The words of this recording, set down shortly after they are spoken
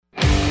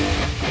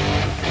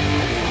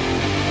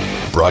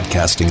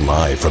Broadcasting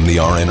live from the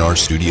RNR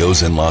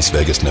studios in Las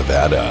Vegas,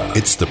 Nevada.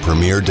 It's the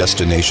premier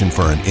destination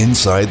for an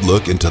inside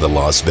look into the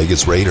Las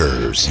Vegas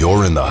Raiders.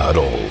 You're in the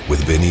huddle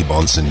with Vinny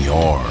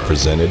Bonsignor,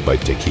 presented by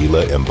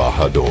Tequila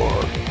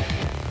Embajador.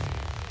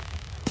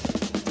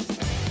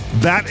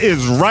 That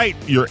is right.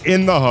 You're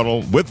in the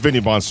huddle with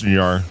Vinny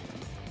Bonsignor.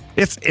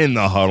 It's in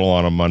the huddle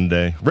on a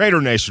Monday.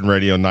 Raider Nation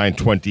Radio,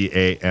 9:20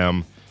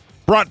 a.m.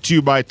 Brought to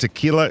you by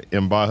Tequila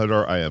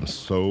Embajador. I am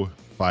so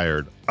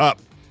fired up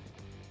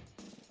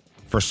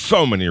for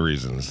so many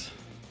reasons.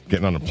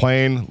 Getting on a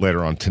plane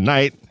later on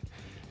tonight,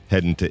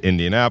 heading to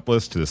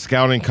Indianapolis to the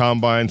scouting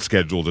combine,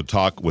 scheduled to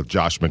talk with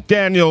Josh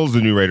McDaniels, the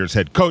new Raiders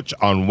head coach,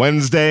 on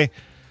Wednesday.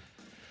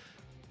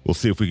 We'll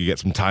see if we can get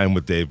some time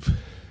with Dave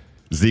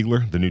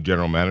Ziegler, the new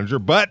general manager,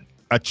 but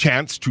a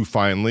chance to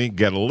finally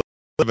get a little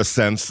bit of a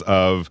sense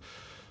of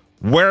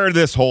where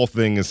this whole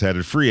thing is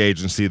headed. Free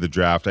agency, the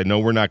draft. I know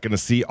we're not going to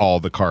see all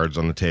the cards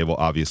on the table,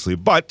 obviously,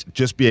 but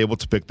just be able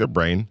to pick their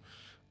brain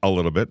a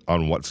little bit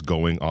on what's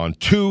going on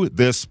to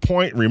this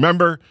point.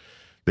 Remember,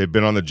 they've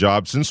been on the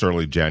job since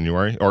early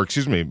January, or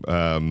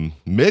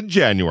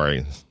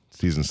mid-January.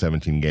 Season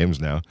 17 games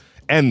now,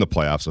 and the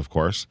playoffs, of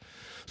course.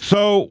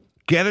 So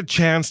get a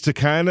chance to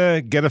kind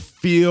of get a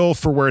feel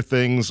for where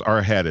things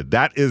are headed.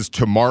 That is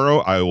tomorrow.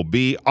 I will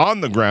be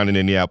on the ground in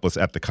Indianapolis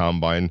at the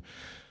Combine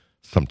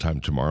sometime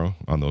tomorrow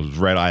on those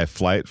red-eye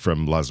flight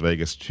from Las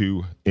Vegas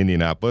to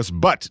Indianapolis.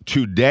 But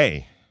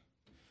today,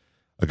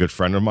 a good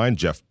friend of mine,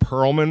 Jeff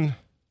Pearlman,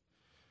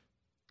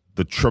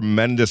 the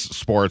tremendous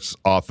sports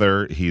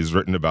author. He's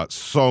written about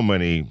so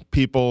many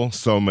people,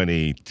 so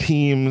many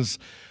teams,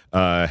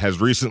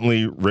 has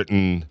recently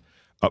written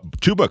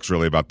two books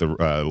really about the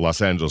Los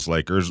Angeles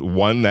Lakers.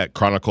 One that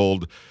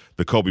chronicled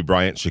the Kobe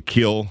Bryant,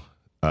 Shaquille,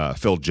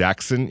 Phil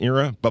Jackson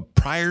era. But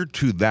prior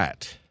to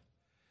that,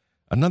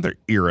 another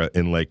era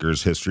in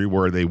Lakers history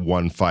where they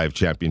won 5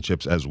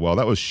 championships as well.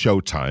 That was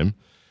Showtime.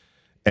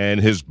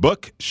 And his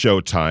book,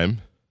 Showtime,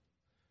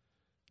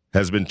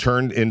 has been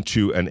turned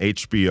into an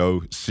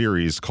HBO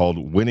series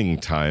called Winning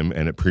Time,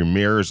 and it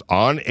premieres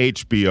on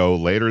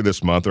HBO later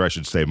this month, or I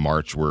should say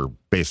March. We're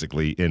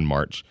basically in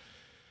March.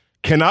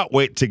 Cannot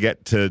wait to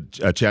get to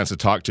a chance to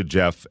talk to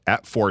Jeff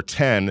at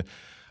 4:10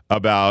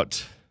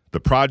 about the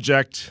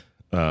project,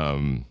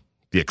 the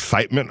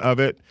excitement of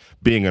it,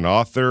 being an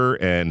author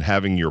and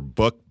having your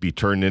book be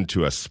turned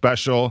into a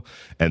special,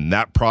 and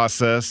that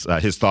process,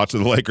 his thoughts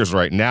of the Lakers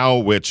right now,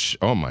 which,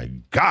 oh my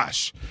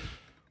gosh,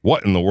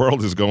 what in the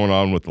world is going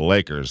on with the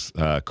Lakers?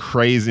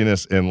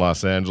 Craziness in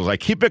Los Angeles. I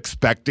keep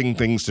expecting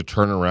things to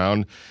turn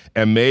around,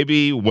 and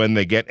maybe when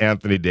they get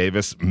Anthony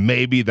Davis,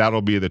 maybe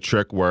that'll be the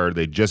trick where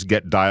they just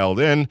get dialed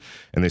in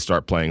and they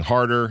start playing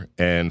harder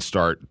and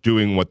start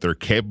doing what they're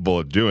capable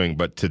of doing.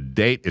 But to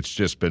date, it's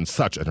just been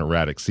such an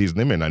erratic season.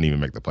 They may not even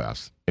make the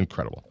playoffs.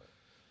 Incredible.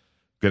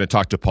 Going to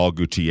talk to Paul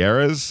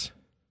Gutierrez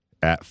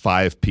at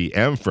 5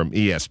 p.m. from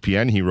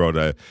ESPN. He wrote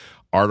an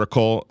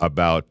article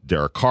about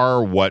Derek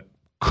Carr. What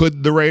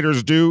could the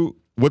Raiders do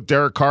with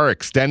Derek Carr?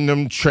 Extend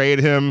him, trade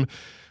him,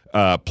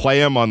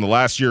 play him on the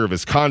last year of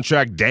his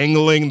contract,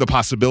 dangling the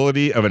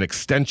possibility of an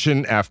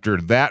extension after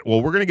that.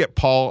 Well, we're going to get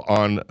Paul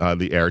on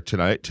the air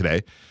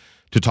today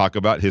to talk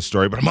about his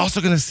story, but I'm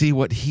also going to see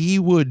what he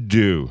would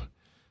do.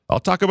 I'll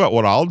talk about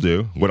what I'll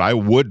do, what I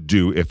would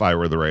do if I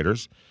were the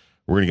Raiders.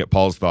 We're going to get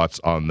Paul's thoughts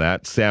on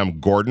that.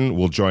 Sam Gordon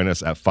will join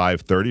us at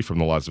 5:30 from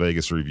the Las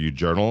Vegas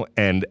Review-Journal,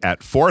 and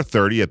at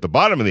 4:30 at the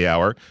bottom of the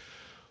hour,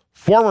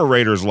 former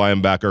Raiders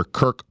linebacker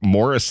Kirk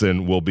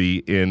Morrison will be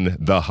in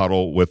the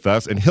huddle with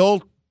us, and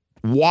he'll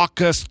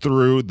walk us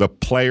through the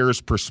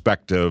player's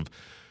perspective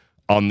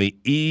on the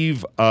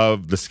eve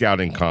of the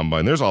scouting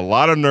combine. There's a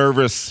lot of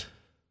nervous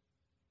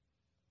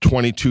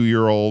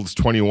 22-year-olds,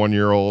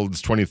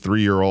 21-year-olds,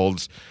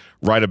 23-year-olds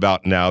right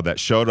about now that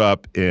showed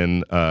up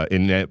in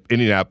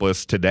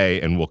Indianapolis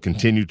today and will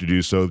continue to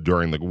do so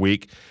during the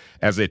week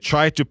as they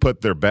try to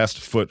put their best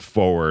foot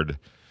forward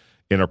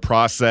in a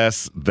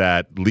process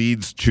that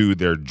leads to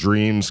their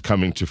dreams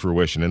coming to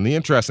fruition. And the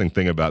interesting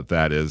thing about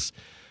that is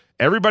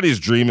everybody's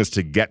dream is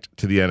to get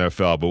to the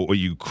NFL, but what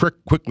you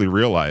quickly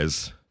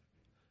realize,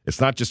 it's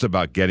not just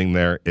about getting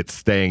there, it's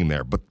staying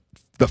there. But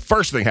the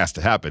first thing has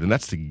to happen, and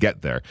that's to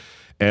get there.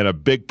 And a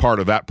big part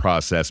of that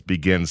process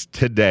begins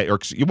today,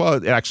 well,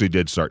 it actually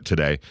did start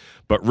today,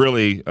 but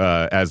really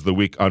as the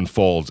week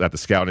unfolds at the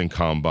scouting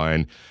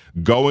combine,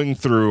 going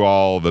through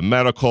all the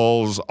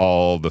medicals,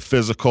 all the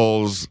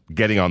physicals,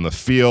 getting on the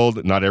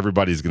field. Not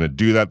everybody's going to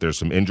do that. There's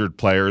some injured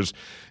players,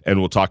 and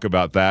we'll talk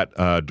about that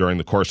during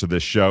the course of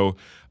this show.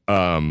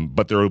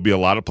 But there will be a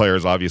lot of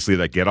players, obviously,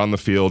 that get on the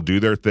field, do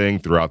their thing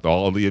throughout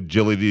all of the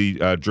agility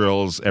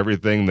drills,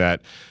 everything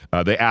that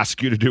they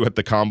ask you to do at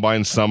the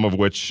combine, some of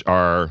which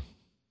are,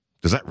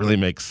 does that really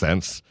make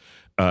sense?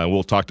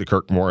 We'll talk to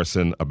Kirk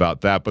Morrison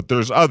about that, but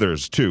there's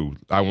others too.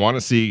 I want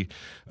to see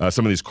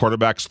some of these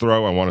quarterbacks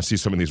throw. I want to see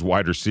some of these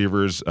wide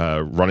receivers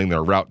running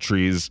their route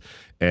trees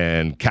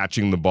and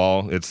catching the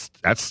ball.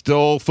 That's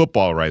still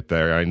football right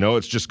there. I know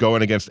it's just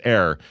going against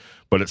air,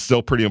 but it's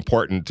still pretty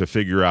important to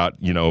figure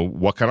out,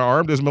 what kind of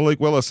arm does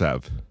Malik Willis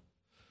have?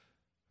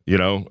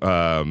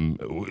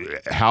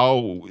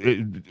 How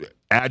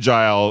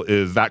agile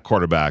is that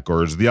quarterback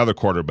or is the other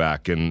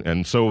quarterback?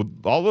 And so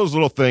all those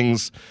little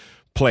things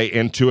play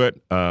into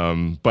it,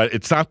 but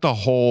it's not the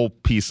whole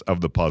piece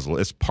of the puzzle.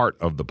 It's part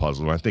of the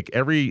puzzle. And I think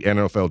every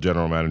NFL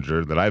general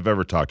manager that I've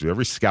ever talked to,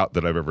 every scout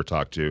that I've ever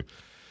talked to,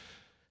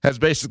 has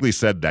basically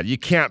said that. You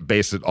can't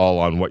base it all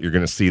on what you're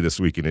going to see this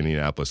week in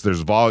Indianapolis.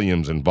 There's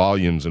volumes and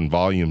volumes and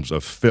volumes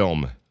of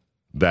film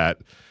that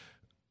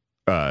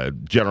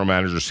general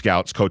managers,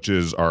 scouts,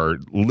 coaches are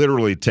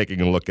literally taking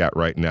a look at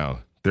right now.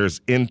 There's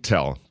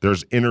intel,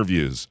 there's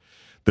interviews,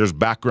 there's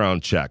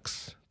background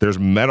checks, there's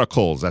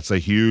medicals. That's a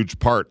huge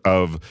part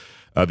of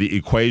the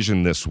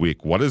equation this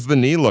week. What does the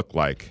knee look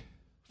like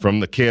from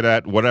the kid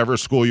at whatever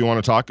school you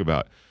want to talk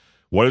about?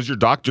 What does your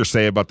doctor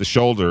say about the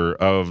shoulder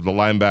of the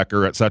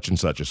linebacker at such and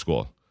such a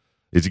school?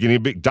 Is he getting a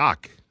big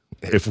doc?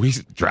 If we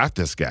draft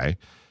this guy,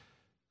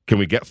 can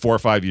we get 4 or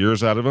 5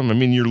 years out of him? I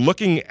mean, you're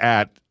looking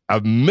at a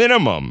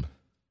minimum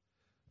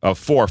of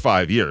 4 or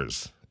 5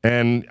 years.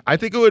 And I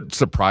think it would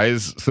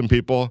surprise some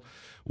people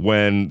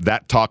when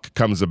that talk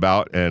comes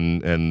about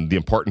and the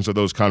importance of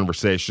those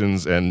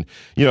conversations. And,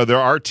 there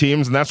are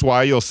teams, and that's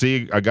why you'll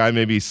see a guy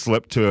maybe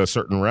slip to a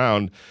certain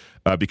round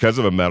because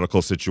of a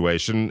medical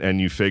situation,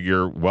 and you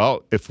figure,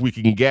 well, if we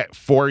can get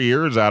 4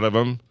 years out of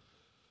him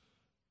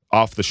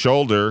off the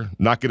shoulder,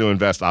 not going to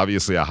invest,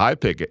 obviously, a high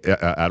pick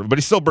out of him, but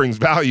he still brings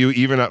value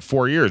even at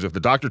 4 years. If the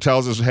doctor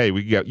tells us, hey,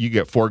 you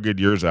get 4 good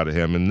years out of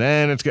him, and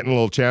then it's getting a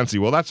little chancy,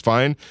 well, that's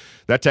fine.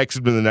 That takes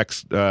him to the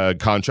next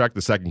contract,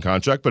 the second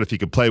contract, but if he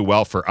could play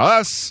well for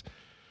us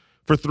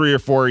for 3 or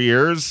 4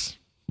 years,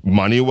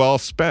 money well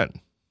spent.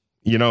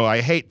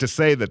 I hate to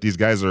say that these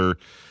guys are,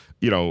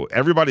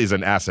 everybody's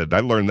an asset.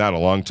 I learned that a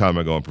long time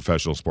ago in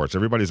professional sports.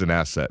 Everybody's an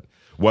asset.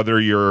 Whether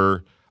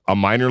you're a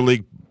minor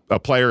league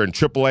player in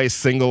AAA,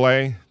 single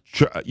A,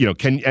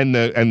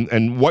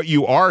 and what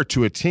you are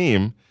to a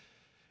team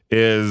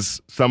is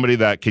somebody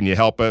that, can you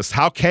help us?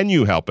 How can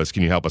you help us?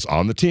 Can you help us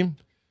on the team?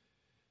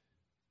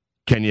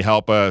 Can you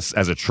help us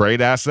as a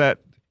trade asset?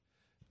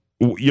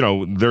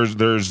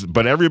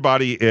 But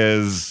everybody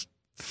is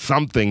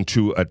something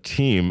to a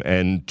team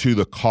and to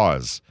the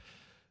cause.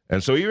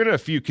 And so even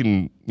if you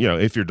can,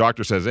 if your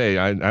doctor says, hey,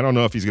 I don't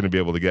know if he's going to be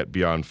able to get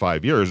beyond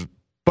 5 years,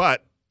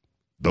 but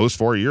those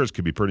 4 years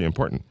could be pretty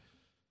important.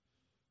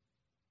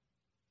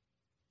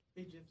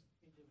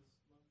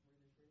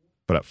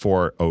 But at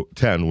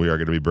 4:10, we are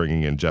going to be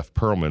bringing in Jeff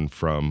Pearlman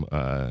from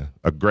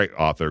a great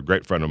author,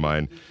 great friend of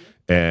mine,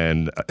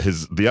 and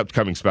the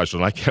upcoming special,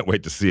 and I can't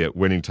wait to see it,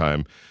 Winning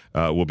Time,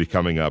 will be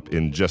coming up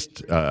in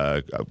just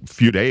a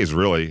few days,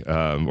 really,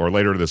 or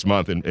later this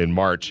month in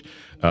March.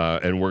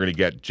 And we're going to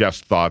get Jeff's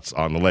thoughts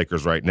on the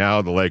Lakers right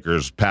now, the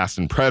Lakers past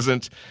and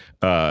present,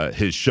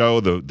 his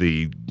show,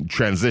 the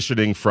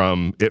transitioning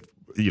from it,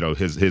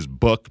 his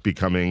book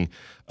becoming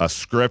a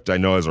script. I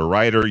know as a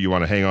writer, you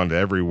want to hang on to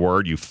every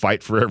word, you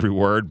fight for every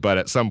word, but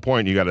at some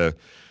point you got to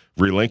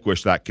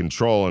relinquish that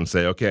control and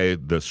say, okay,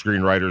 the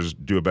screenwriters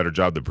do a better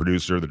job, the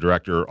producer, the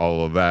director,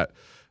 all of that.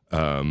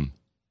 Hold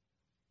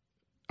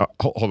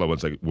on one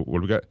second. What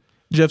do we got?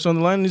 Jeff's on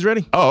the line and he's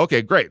ready. Oh,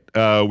 okay, great.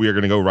 We are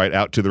going to go right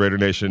out to the Raider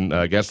Nation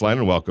guest line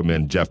and welcome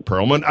in Jeff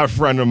Pearlman, a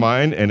friend of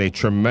mine and a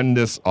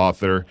tremendous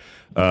author.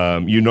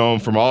 You know him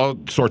from all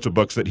sorts of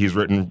books that he's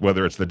written,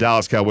 whether it's the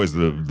Dallas Cowboys,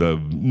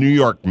 the New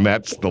York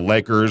Mets, the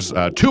Lakers,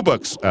 2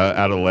 books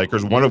out of the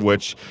Lakers, one of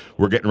which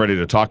we're getting ready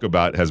to talk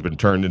about has been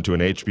turned into an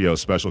HBO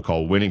special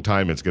called Winning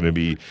Time. It's going to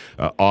be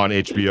on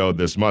HBO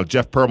this month.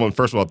 Jeff Pearlman,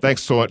 first of all,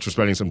 thanks so much for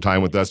spending some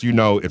time with us.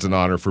 It's an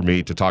honor for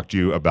me to talk to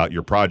you about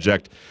your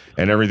project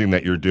and everything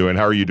that you're doing.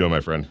 How are you doing,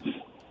 my friend?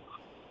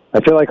 I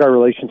feel like our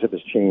relationship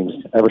has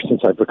changed ever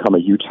since I've become a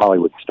huge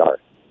Hollywood star.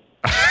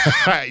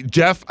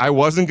 Jeff, I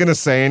wasn't going to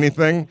say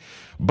anything,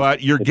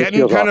 but you're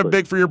getting kind of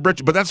big for your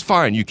britches. But that's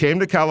fine. You came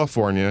to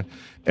California,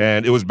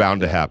 and it was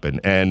bound to happen.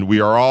 And we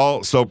are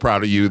all so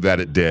proud of you that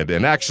it did.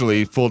 And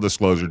actually, full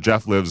disclosure,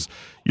 Jeff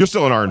you're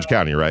still in Orange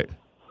County, right?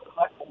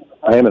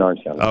 I am in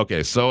Orange County.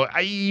 Okay, so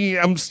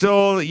I'm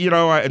still,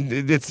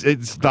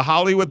 it's the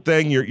Hollywood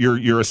thing.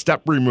 You're a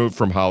step removed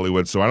from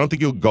Hollywood, so I don't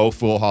think you'll go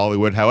full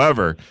Hollywood.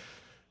 However,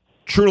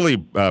 truly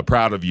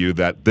proud of you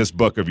that this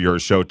book of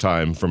yours,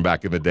 Showtime, from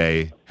back in the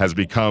day, has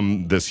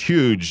become this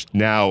huge.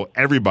 Now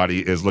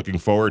everybody is looking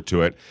forward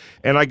to it,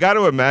 and I got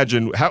to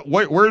imagine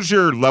where's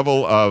your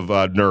level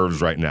of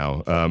nerves right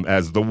now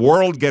as the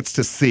world gets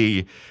to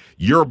see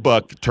your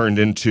book turned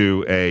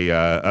into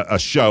a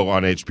show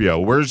on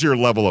HBO. Where's your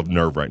level of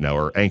nerve right now,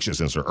 or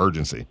anxiousness, or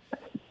urgency?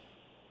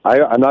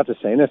 I'm not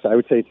just saying this. I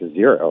would say it's a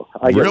 0.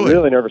 I get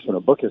really nervous when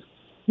a book is.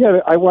 Yeah,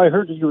 I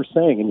heard what you were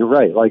saying, and you're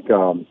right.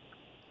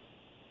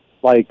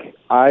 Like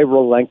I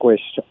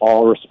relinquished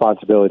all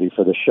responsibility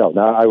for the show.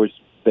 Now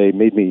they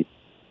made me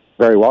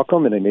very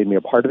welcome and they made me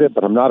a part of it,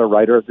 but I'm not a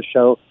writer of the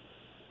show.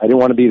 I didn't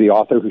want to be the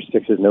author who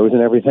sticks his nose in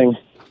everything.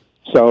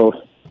 So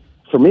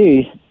for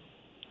me,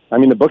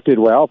 the book did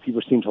well.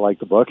 People seem to like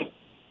the book.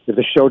 If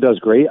the show does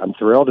great, I'm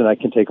thrilled and I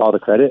can take all the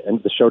credit. And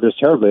if the show does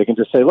terribly, I can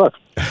just say, look,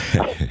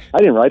 I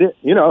didn't write it,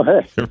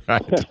 hey.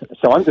 Right.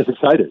 So I'm just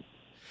excited.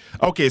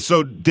 Okay,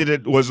 so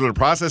was it a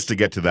process to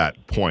get to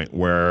that point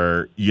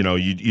where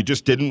you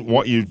just didn't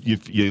want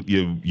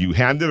you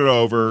handed it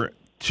over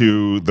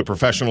to the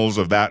professionals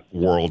of that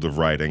world of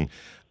writing?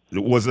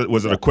 Was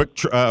it a quick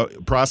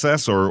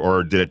process,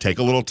 or did it take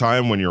a little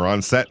time when you're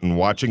on set and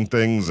watching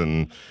things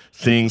and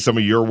seeing some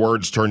of your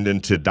words turned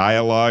into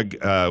dialogue?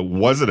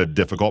 Was it a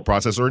difficult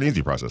process or an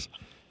easy process?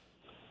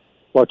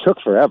 Well, it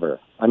took forever.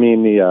 I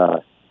mean,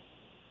 the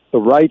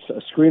rights,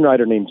 a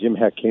screenwriter named Jim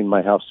Heck came to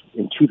my house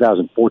in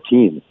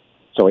 2014,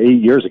 so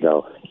 8 years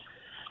ago,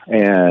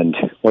 and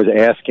was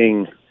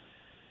asking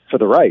for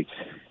the rights.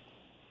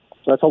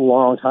 So that's a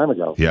long time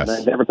ago. Yes. And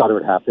I never thought it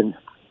would happen.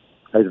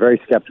 I was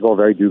very skeptical,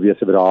 very dubious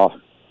of it all.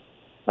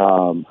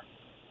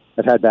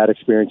 I've had bad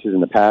experiences in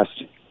the past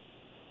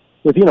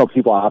with,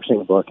 people optioning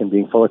a book and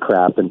being full of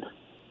crap and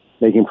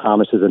making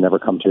promises that never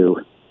come true.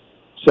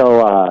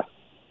 So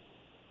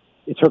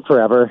it took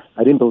forever.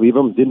 I didn't believe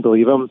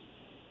him.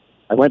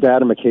 I went to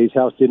Adam McKay's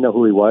house, didn't know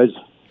who he was.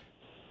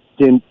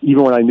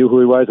 Even when I knew who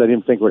he was, I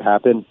didn't think it would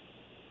happen.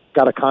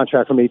 Got a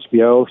contract from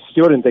HBO,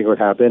 still didn't think it would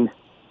happen.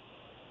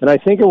 And I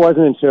think it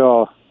wasn't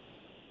until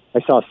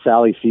I saw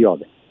Sally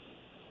Field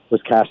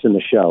was cast in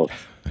the show.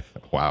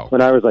 Wow.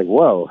 When I was like,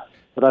 whoa,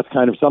 well, that's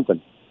kind of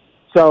something.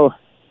 So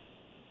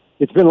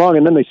it's been long,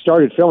 and then they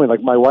started filming.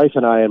 Like, my wife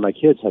and I and my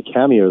kids had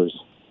cameos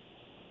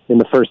in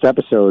the first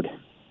episode,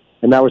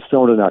 and that was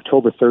filmed on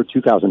October 3rd,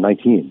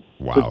 2019.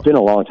 Wow. So it's been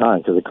a long time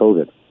because of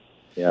COVID.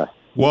 Yeah.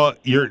 Well,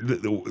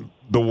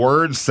 the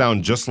words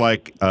sound just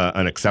like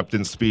an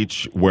acceptance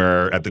speech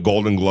where at the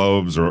Golden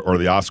Globes or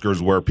the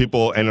Oscars where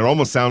people, and it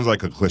almost sounds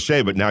like a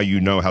cliche, but now you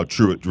know how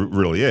true it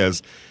really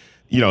is.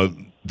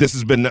 This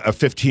has been a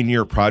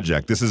 15-year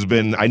project.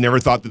 I never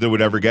thought that it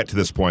would ever get to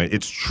this point.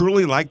 It's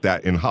truly like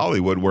that in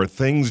Hollywood where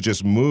things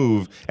just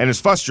move, and it's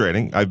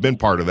frustrating. I've been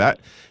part of that.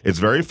 It's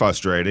very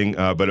frustrating,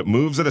 but it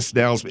moves at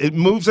it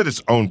moves at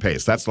its own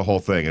pace. That's the whole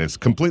thing, and it's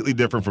completely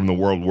different from the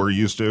world we're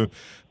used to.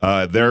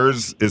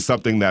 Theirs is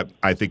something that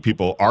I think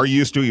people are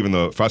used to, even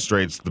though it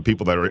frustrates the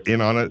people that are in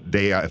on it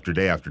day after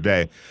day after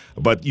day.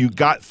 But you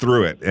got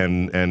through it,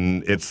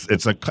 and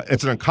it's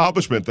an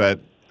accomplishment that,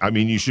 I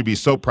mean, you should be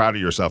so proud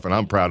of yourself, and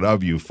I'm proud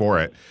of you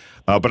for it.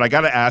 But I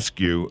got to ask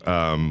you,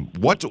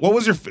 what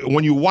was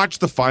when you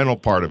watched the final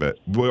part of it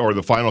or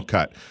the final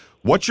cut?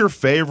 What's your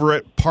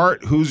favorite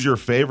part? Who's your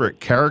favorite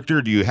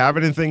character? Do you have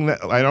anything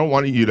that I don't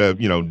want you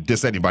to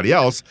diss anybody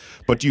else,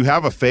 but do you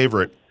have a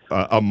favorite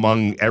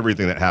among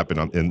everything that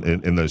happened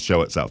in the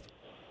show itself?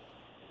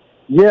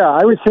 Yeah,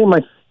 I would say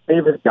my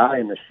favorite guy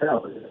in the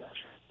show.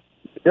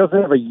 It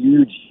doesn't have a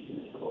huge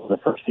the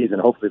first season.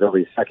 Hopefully there'll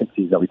be a second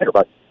season that we talk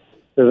about.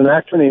 There's an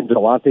actor named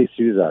Delonte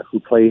Souza who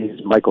plays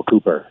Michael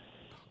Cooper.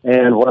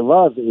 And what I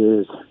love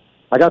is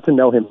I got to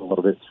know him a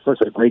little bit.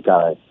 First, a great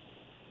guy.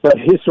 But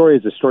his story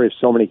is the story of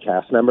so many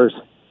cast members.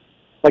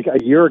 Like a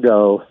year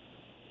ago,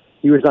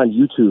 he was on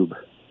YouTube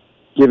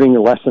giving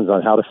lessons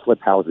on how to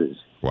flip houses.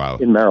 Wow.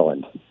 In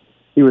Maryland.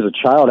 He was a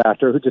child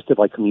actor who just did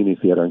like community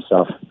theater and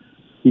stuff.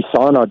 He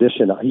saw an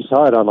audition. He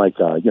saw it on like,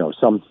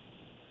 some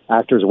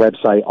actor's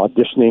website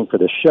auditioning for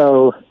the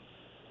show.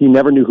 He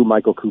never knew who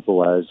Michael Cooper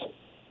was.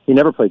 He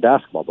never played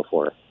basketball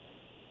before.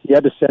 He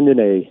had to send in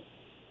a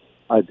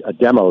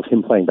demo of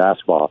him playing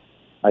basketball.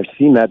 I've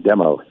seen that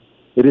demo.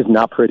 It is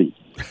not pretty.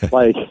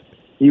 Like,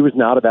 he was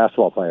not a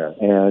basketball player,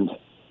 and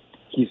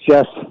he's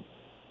a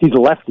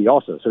lefty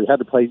also. So he had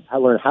to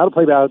learn how to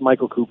play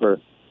Michael Cooper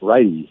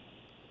righty,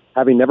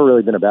 having never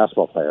really been a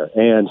basketball player.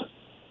 And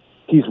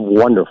he's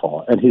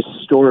wonderful, and his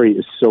story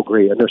is so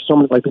great. And there's so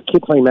many, like the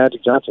kid playing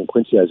Magic Johnson,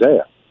 Quincy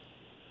Isaiah.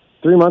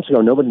 3 months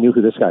ago, nobody knew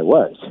who this guy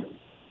was.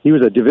 He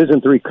was a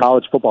Division III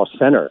college football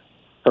center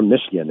from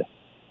Michigan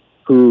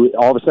who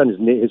all of a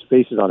sudden his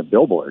face is on a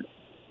billboard.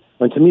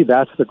 And to me,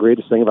 that's the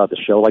greatest thing about the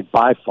show, like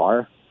by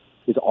far,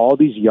 is all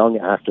these young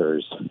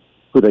actors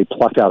who they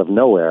plucked out of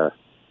nowhere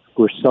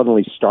who are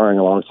suddenly starring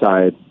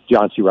alongside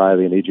John C.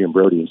 Reilly and Adrian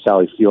Brody and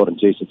Sally Field and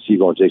Jason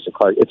Segel and Jason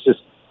Clarke. It's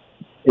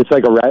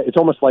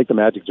almost like the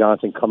Magic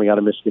Johnson coming out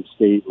of Michigan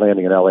State,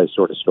 landing in L.A.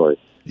 sort of story.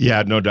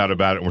 Yeah, no doubt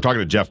about it. We're talking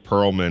to Jeff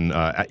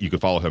Pearlman. You can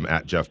follow him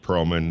at Jeff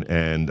Pearlman,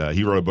 and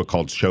he wrote a book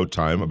called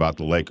Showtime about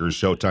the Lakers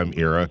Showtime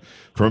era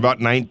from about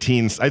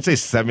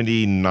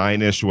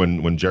 79-ish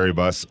when Jerry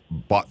Buss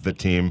bought the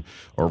team,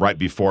 or right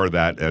before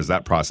that as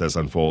that process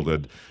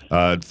unfolded,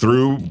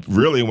 through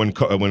really when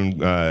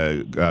Kareem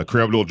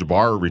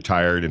Abdul-Jabbar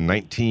retired in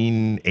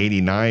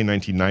 1989,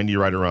 1990,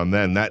 right around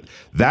then.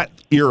 That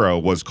era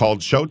was called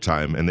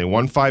Showtime, and they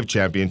won 5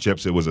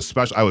 championships. It was a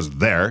special. I was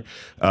there.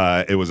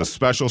 It was a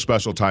special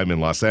time in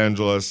Los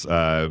Angeles,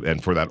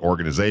 and for that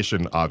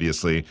organization,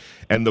 obviously.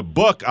 And the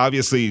book,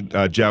 obviously,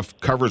 Jeff,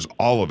 covers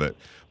all of it.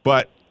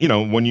 But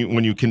when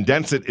you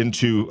condense it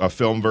into a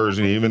film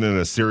version, even in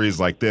a series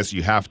like this,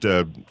 you have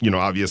to,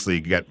 obviously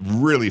get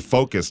really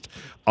focused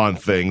on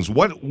things.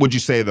 What would you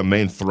say the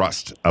main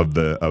thrust of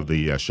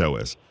the show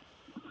is?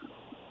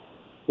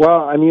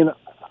 Well, I mean,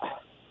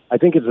 I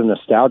think it's a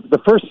nostalgia.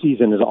 The first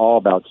season is all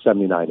about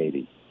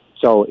 79-80.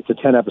 So it's a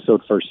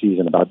 10-episode first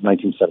season about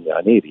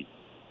 1979-80.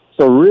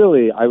 So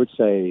really, I would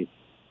say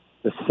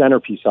the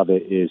centerpiece of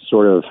it is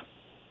sort of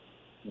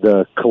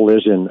the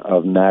collision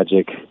of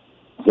Magic,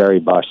 Jerry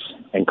Buss,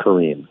 and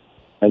Kareem.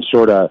 And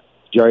sort of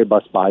Jerry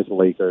Buss buys the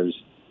Lakers.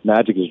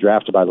 Magic is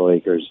drafted by the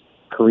Lakers.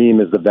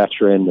 Kareem is the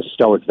veteran, the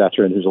stoic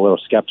veteran who's a little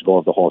skeptical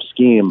of the whole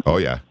scheme. Oh,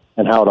 yeah.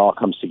 And how it all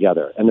comes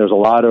together. And there's a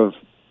lot of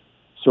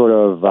sort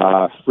of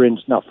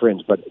not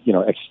fringe, but,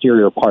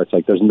 exterior parts.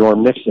 Like there's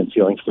Norm Nixon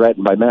feeling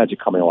threatened by Magic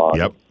coming along.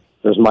 Yep.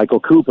 There's Michael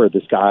Cooper,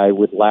 this guy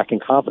with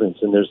lacking confidence.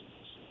 And there's,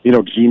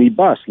 Jeannie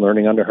Buss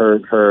learning under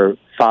her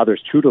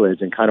father's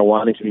tutelage and kind of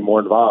wanting to be more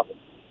involved.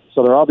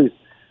 So there are all these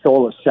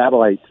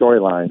satellite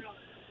storylines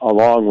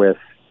along with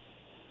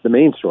the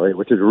main story,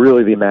 which is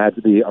really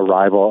the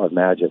arrival of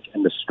Magic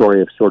and the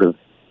story of sort of,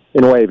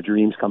 in a way, of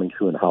dreams coming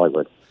true in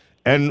Hollywood.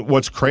 And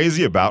what's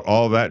crazy about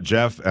all of that,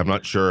 Jeff, I'm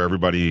not sure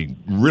everybody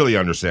really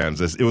understands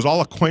this, it was all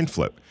a coin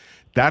flip.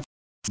 That's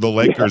the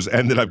Lakers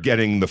ended up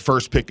getting the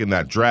first pick in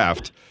that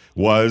draft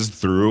was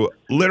through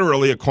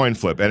literally a coin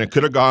flip. And it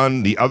could have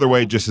gone the other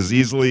way just as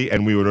easily,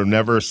 and we would have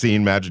never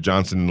seen Magic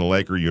Johnson in the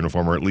Laker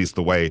uniform, or at least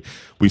the way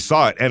we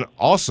saw it. And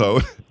also,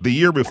 the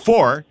year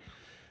before,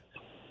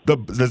 the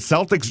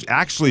Celtics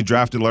actually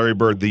drafted Larry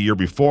Bird the year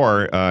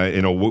before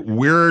in a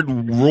weird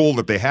rule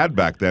that they had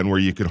back then where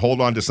you could hold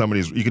on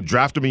to you could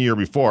draft him a year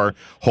before,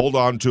 hold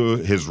on to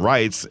his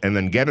rights, and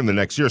then get him the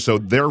next year. So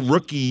their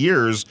rookie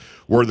years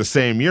were the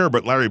same year,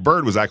 but Larry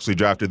Bird was actually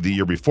drafted the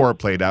year before,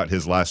 played out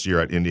his last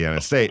year at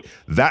Indiana State.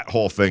 That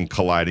whole thing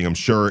colliding, I'm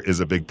sure, is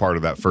a big part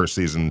of that first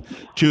season,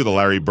 too, the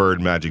Larry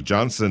Bird, Magic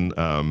Johnson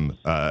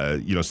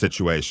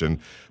situation.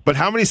 But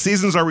how many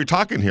seasons are we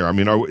talking here? I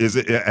mean, has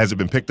it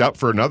been picked up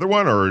for another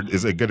one, or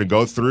is it going to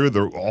go through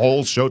the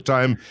whole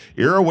Showtime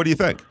era? What do you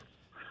think?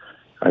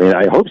 I mean,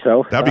 I hope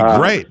so. That'd be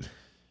great.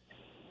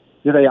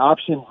 Did they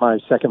option my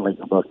second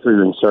Laker book, Three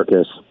Ring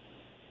Circus?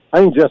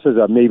 I think just as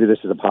maybe this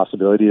is a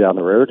possibility down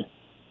the road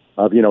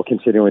of,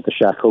 continuing with the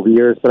Shaq Kobe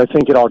years. But I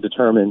think it all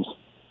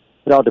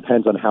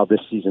depends on how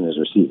this season is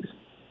received.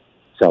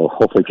 So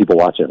hopefully people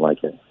watch it and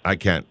like it. I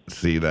can't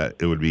see that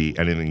it would be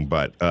anything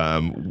but.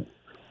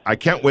 I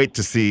can't wait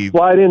to see.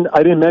 Well, I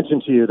didn't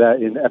mention to you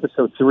that in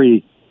episode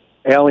 3,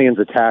 aliens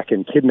attack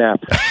and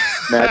kidnap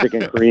Magic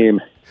and Kareem,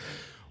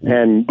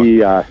 and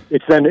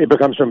it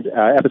becomes from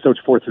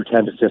episodes 4 through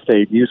 10. It's just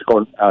a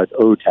musical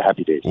ode to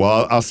Happy Days.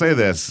 Well, I'll say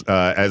this: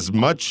 as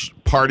much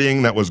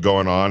partying that was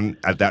going on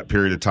at that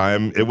period of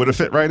time, it would have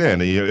fit right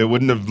in. It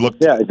wouldn't have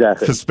looked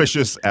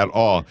suspicious at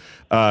all.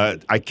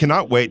 I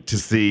cannot wait to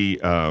see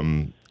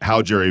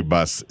how Jerry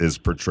Buss is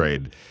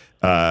portrayed.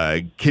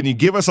 Can you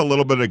give us a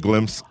little bit of a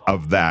glimpse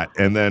of that?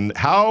 And then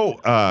how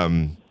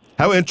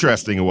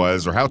interesting it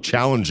was, or how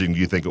challenging do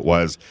you think it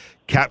was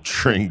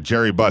capturing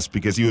Jerry Buss?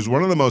 Because he was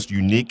one of the most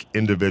unique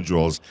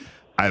individuals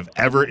I've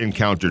ever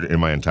encountered in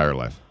my entire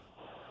life.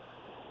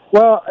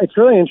 Well, it's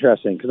really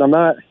interesting because I'm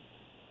not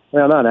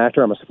an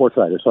actor, I'm a sports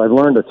writer, so I've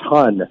learned a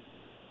ton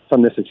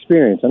from this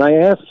experience. And I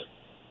asked,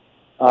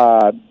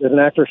 there's an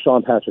actor,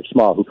 Sean Patrick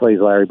Small, who plays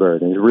Larry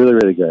Bird, and he's really,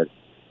 really good.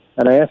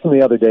 And I asked him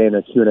the other day in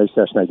a Q&A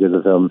session I did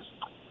with him,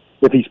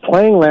 if he's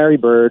playing Larry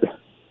Bird,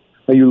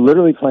 are you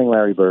literally playing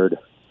Larry Bird,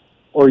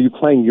 or are you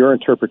playing your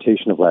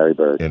interpretation of Larry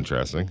Bird?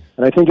 Interesting.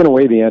 And I think in a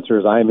way the answer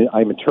is I'm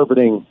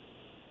interpreting.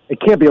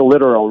 It can't be a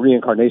literal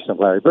reincarnation of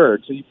Larry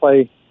Bird, so you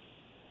play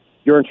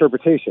your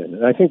interpretation.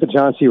 And I think the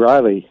John C.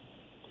 Reilly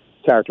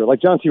character,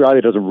 like John C.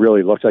 Reilly doesn't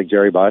really look like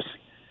Jerry Buss,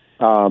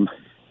 but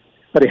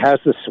he has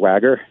this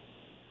swagger.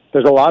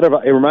 There's a lot of,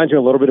 it reminds you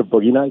a little bit of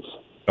Boogie Nights.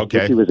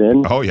 Okay. He was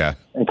in. Oh, yeah.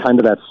 And kind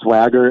of that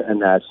swagger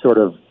and that sort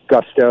of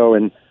gusto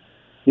and,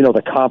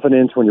 the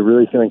confidence when you're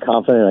really feeling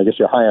confident. I guess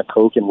you're high on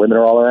coke and women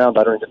are all around.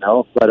 I don't even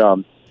know. But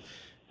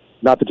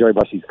not that Jerry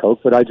Buss eats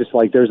coke, but I just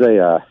like there's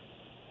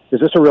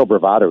just a real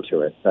bravado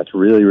to it that's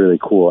really, really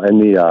cool.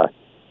 And the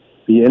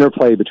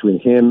interplay between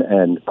him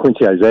and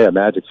Quincy Isaiah,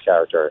 Magic's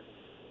character,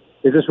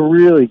 is just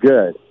really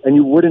good. And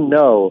you wouldn't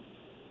know.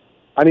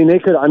 I mean, they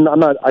could.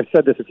 I've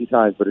said this a few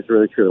times, but it's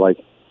really true. Like,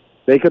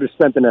 they could have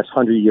spent the next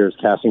 100 years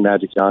casting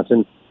Magic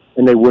Johnson,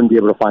 and they wouldn't be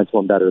able to find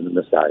someone better than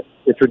this guy.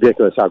 It's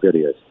ridiculous how good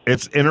he is.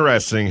 It's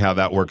interesting how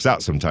that works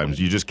out sometimes.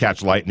 You just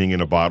catch lightning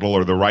in a bottle,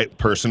 or the right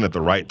person at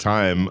the right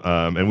time.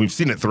 And we've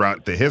seen it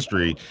throughout the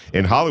history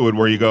in Hollywood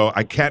where you go,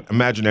 I can't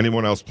imagine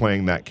anyone else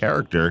playing that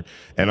character.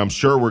 And I'm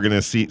sure we're going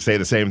to say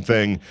the same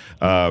thing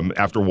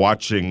after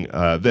watching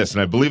this.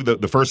 And I believe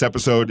that the first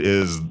episode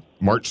is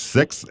March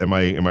 6th. Am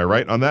I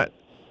right on that?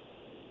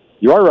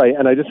 You are right.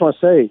 And I just want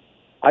to say,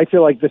 I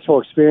feel like this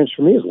whole experience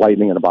for me is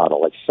lightning in a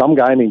bottle. Like some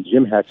guy named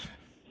Jim Hex,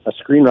 a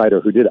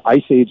screenwriter who did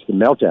Ice Age: The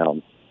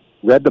Meltdown,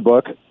 read the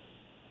book,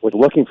 was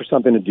looking for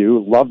something to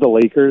do, loved the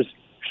Lakers,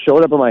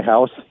 showed up at my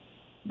house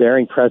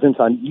bearing presents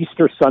on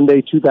Easter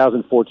Sunday,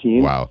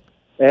 2014. Wow.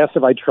 Asked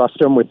if I'd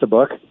trust him with the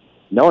book.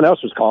 No one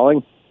else was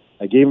calling.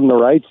 I gave him the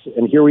rights,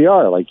 and here we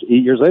are, like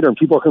 8 years later, and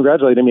people are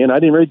congratulating me, and I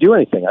didn't really do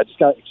anything. I just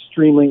got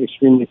extremely,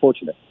 extremely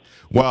fortunate.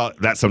 Well,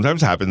 that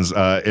sometimes happens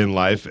in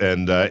life,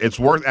 and it's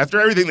worth, after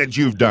everything that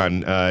you've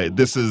done,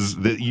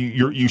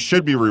 you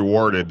should be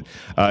rewarded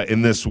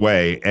in this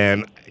way.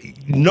 And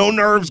no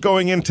nerves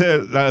going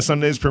into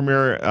Sunday's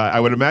premiere. I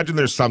would imagine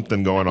there's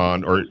something going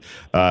on, or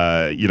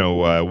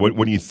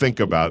when you think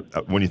about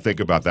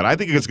that, I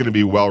think it's going to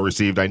be well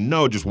received. I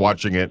know just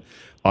watching it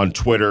on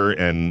Twitter,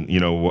 and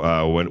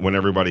when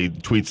everybody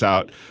tweets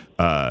out,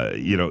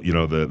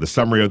 the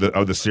summary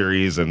of the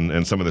series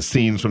and some of the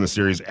scenes from the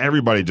series,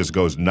 everybody just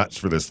goes nuts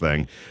for this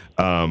thing.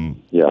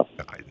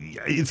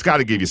 It's got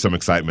to give you some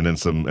excitement and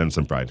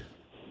some pride.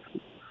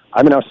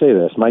 I mean, I'll say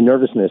this. My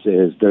nervousness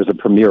is there's a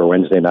premiere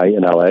Wednesday night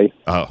in L.A.,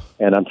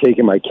 and I'm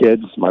taking my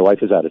kids. My wife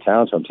is out of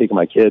town, so I'm taking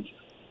my kids,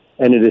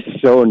 and it is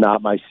so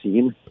not my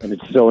scene, and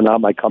it's so not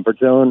my comfort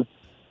zone.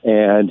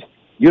 And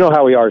you know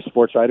how we are as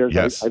sports writers.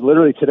 Yes. I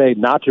literally today,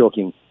 not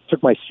joking,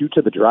 took my suit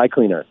to the dry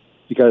cleaner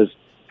because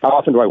how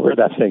often do I wear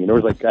that thing? And there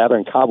was like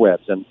gathering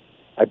cobwebs, and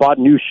I bought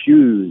new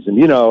shoes,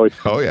 and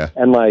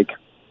and like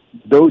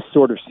those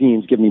sort of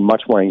scenes give me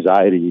much more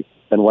anxiety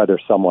than whether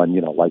someone,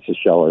 likes the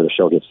show or the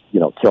show gets,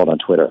 killed on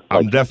Twitter.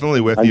 I'm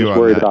definitely with you on that. I'm just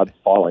worried about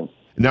falling.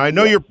 Now, I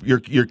know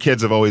your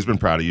kids have always been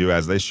proud of you,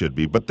 as they should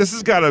be, but this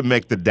has got to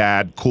make the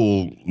dad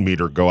cool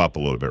meter go up a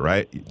little bit,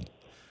 right?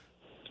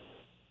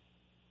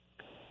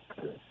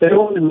 They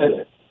won't admit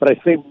it, but I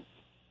think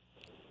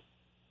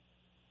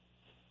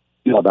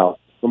about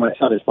when my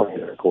son is playing,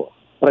 they're cool.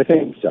 But I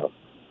think so.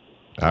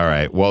 All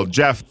right. Well,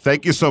 Jeff,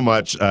 thank you so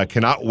much.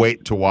 Cannot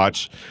wait to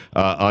watch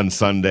on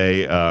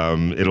Sunday.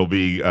 It'll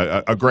be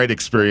a great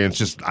experience.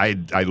 Just I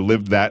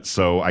lived that,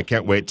 so I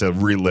can't wait to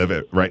relive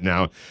it right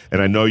now.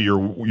 And I know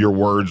your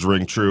words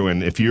ring true.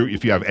 And if you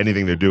have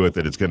anything to do with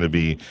it, it's going to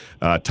be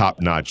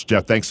top notch.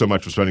 Jeff, thanks so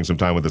much for spending some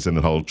time with us in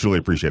the huddle. Truly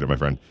appreciate it, my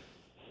friend.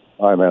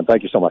 All right, man.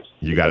 Thank you so much.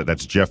 You got it.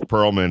 That's Jeff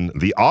Pearlman,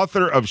 the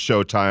author of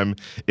Showtime.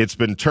 It's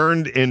been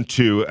turned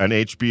into an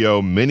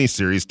HBO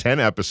miniseries,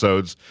 10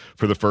 episodes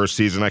for the first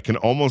season. I can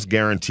almost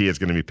guarantee it's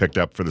going to be picked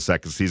up for the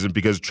second season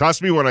because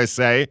trust me when I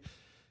say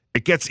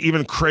it gets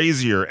even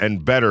crazier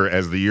and better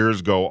as the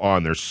years go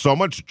on. There's so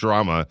much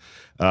drama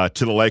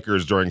to the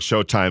Lakers during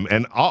Showtime.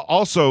 And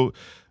also,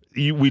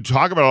 we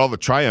talk about all the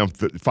triumph,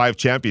 the 5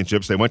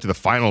 championships. They went to the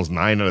finals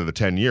 9 out of the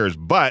 10 years,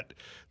 but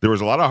there was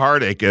a lot of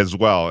heartache as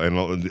well,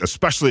 and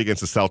especially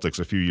against the Celtics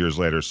a few years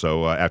later,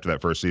 so after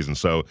that first season.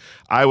 So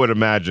I would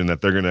imagine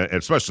that they're going to,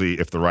 especially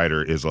if the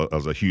writer is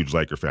a huge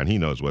Laker fan, he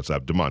knows what's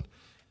up. Damon.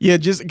 Yeah,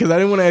 just because I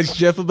didn't want to ask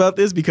Jeff about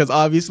this because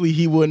obviously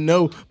he wouldn't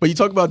know. But you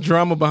talk about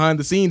drama behind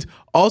the scenes.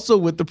 Also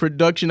with the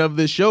production of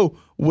this show,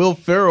 Will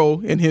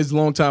Ferrell and his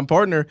longtime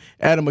partner,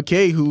 Adam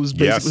McKay, who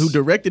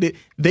directed it,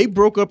 they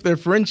broke up their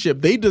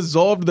friendship. They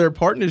dissolved their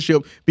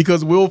partnership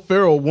because Will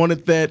Ferrell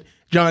wanted that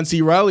John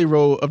C. Reilly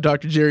role of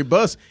Dr. Jerry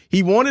Buss.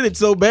 He wanted it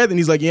so bad, and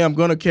he's like, yeah, I'm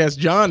going to cast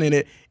John in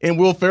it. And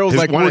Will Ferrell's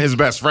one of his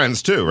best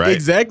friends, too, right?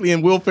 Exactly.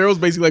 And Will Ferrell's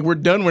basically like, we're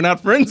done. We're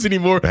not friends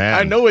anymore. Man.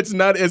 I know it's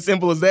not as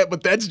simple as that,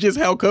 but that's just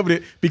how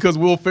coveted, because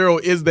Will Ferrell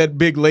is that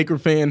big Laker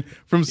fan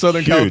from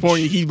Southern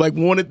California. He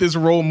wanted this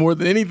role more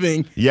than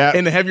anything. Yeah.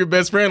 And to have your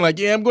best friend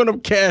yeah, I'm going to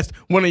cast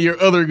one of your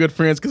other good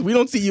friends because we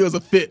don't see you as a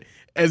fit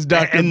as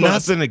Dr. And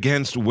Buss. nothing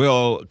against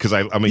Will, because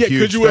I'm a huge fan.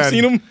 Could you have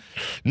seen him?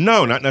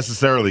 No, not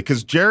necessarily,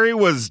 because Jerry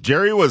was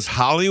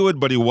Hollywood,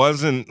 but he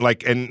wasn't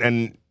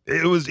and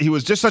he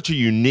was just such a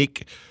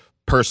unique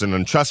person.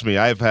 And trust me,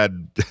 I have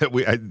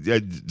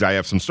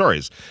some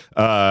stories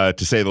to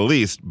say the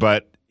least,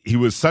 but he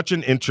was such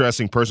an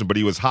interesting person. But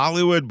he was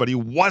Hollywood, but he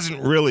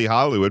wasn't really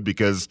Hollywood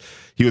because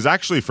he was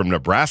actually from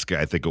Nebraska,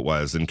 I think it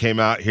was, and came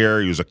out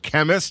here. He was a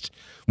chemist.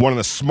 One of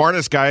the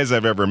smartest guys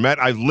I've ever met.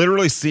 I've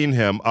literally seen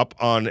him up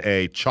on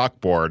a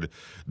chalkboard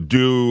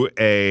do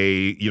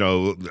a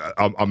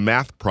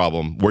math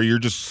problem where you're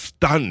just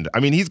stunned. I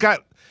mean, he's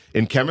got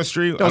in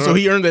chemistry. So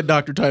he earned that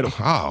doctor title.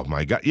 Oh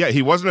my God! Yeah,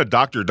 he wasn't a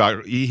doctor.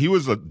 He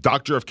was a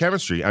doctor of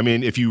chemistry. I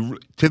mean,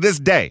 to this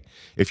day,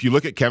 if you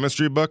look at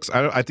chemistry books,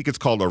 I think it's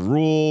called a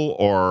rule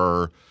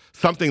or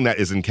something that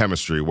is in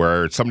chemistry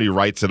where somebody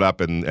writes it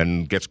up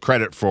and gets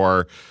credit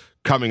for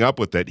coming up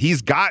with it. He's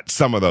got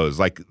some of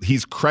those.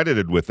 He's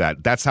credited with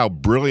that. That's how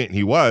brilliant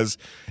he was.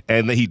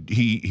 And he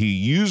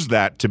used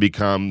that to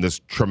become this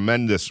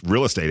tremendous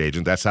real estate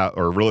agent.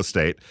 Or real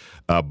estate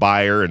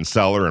buyer and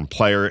seller and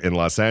player in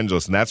Los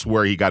Angeles. And that's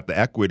where he got the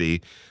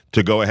equity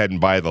to go ahead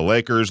and buy the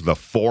Lakers, the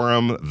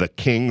Forum, the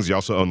Kings. He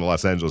also owned the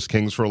Los Angeles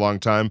Kings for a long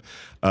time.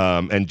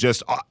 And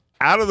just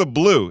out of the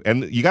blue.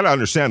 And you got to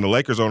understand, the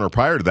Lakers owner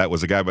prior to that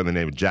was a guy by the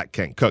name of Jack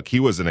Kent Cooke. He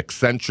was an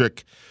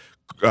eccentric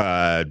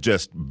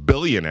just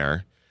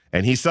billionaire,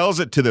 and he sells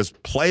it to this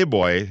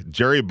playboy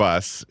Jerry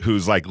Buss,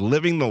 who's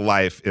living the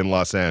life in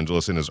Los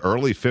Angeles in his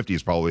early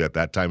 50s, probably at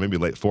that time, maybe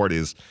late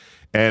 40s,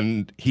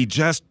 and he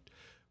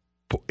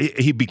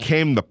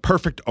became the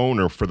perfect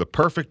owner for the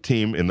perfect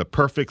team in the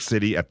perfect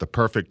city at the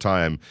perfect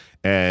time,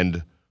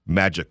 and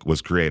magic was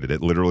created.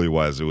 It literally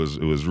was. It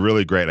was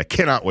really great. I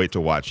cannot wait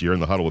to watch. You're in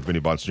the Huddle with Vinny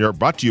Bonsignore,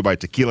 brought to you by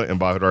Tequila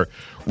Embajador,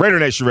 Raider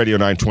Nation Radio,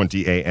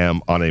 920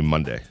 a.m. on a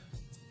Monday.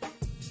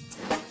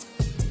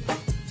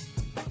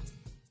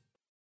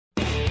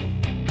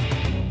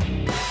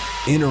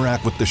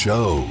 Interact with the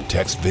show.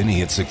 Text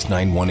Vinny at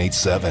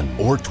 69187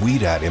 or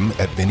tweet at him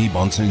at Vinny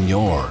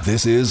Bonsignor.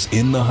 This is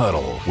In the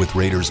Huddle with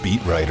Raiders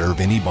beat writer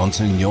Vinny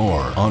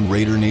Bonsignor on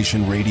Raider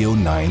Nation Radio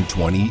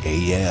 920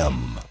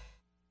 AM.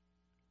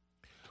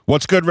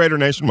 What's good, Raider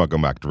Nation?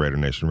 Welcome back to Raider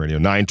Nation Radio,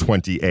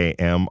 9:20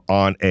 a.m.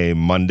 on a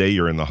Monday.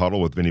 You're in the Huddle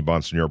with Vinny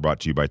Bonsignor, brought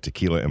to you by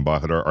Tequila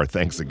Embajador. Our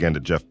thanks again to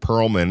Jeff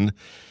Pearlman,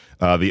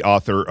 the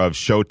author of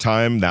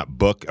Showtime, that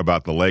book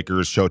about the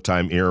Lakers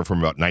Showtime era from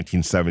about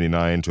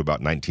 1979 to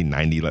about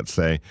 1990, let's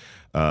say,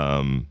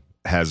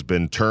 has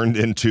been turned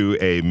into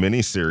a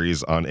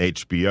miniseries on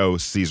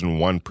HBO. Season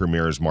 1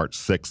 premieres March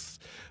 6th.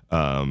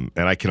 And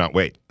I cannot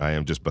wait. I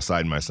am just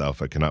beside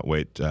myself. I cannot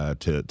wait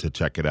to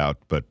check it out.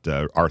 But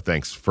our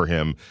thanks for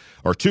him,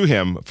 or to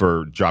him,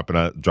 for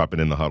dropping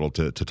in the huddle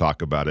to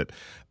talk about it.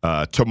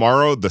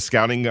 Tomorrow, the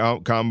scouting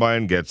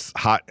combine gets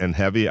hot and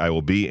heavy. I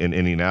will be in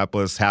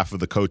Indianapolis. Half of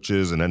the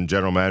coaches and then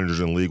general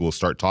managers in the league will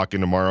start talking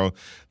tomorrow.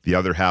 The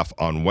other half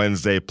on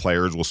Wednesday.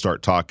 Players will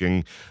start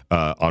talking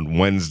on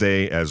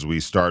Wednesday as we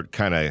start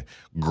kind of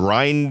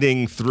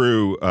grinding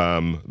through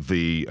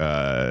the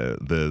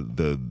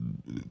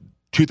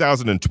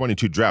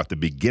 2022 draft, the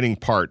beginning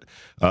part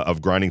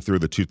of grinding through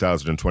the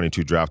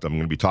 2022 draft. I'm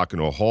going to be talking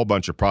to a whole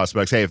bunch of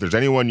prospects. Hey, if there's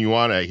anyone you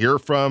want to hear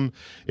from,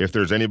 if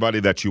there's anybody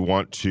that you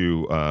want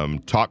to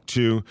talk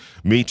to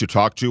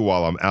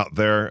while I'm out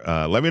there,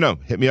 let me know.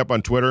 Hit me up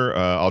on Twitter.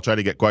 I'll try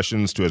to get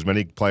questions to as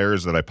many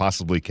players that I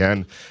possibly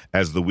can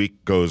as the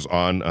week goes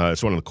on.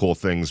 It's one of the cool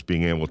things,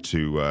 being able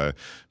to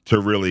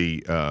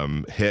really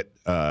hit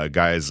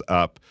guys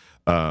up.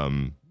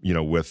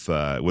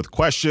 With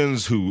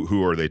questions,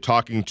 who are they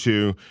talking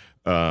to?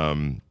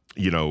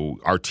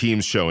 Are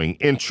teams showing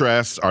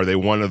interest? Are they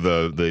one of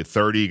the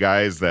 30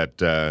 guys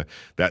that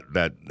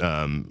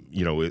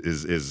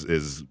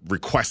is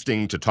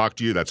requesting to talk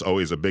to you? That's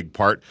always a big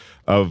part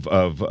of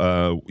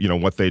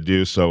what they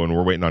do. So, and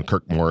we're waiting on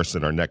Kirk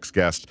Morrison, our next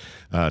guest,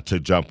 to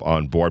jump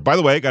on board. By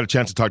the way, I got a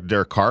chance to talk to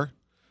Derek Carr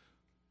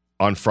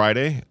on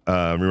Friday.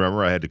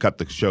 Remember, I had to cut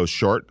the show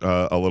short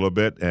a little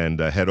bit and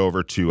head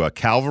over to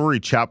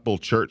Calvary Chapel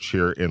Church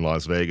here in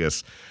Las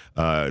Vegas.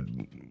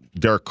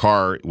 Derek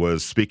Carr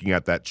was speaking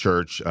at that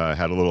church,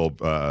 had a little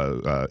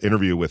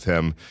interview with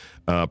him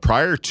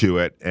prior to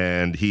it,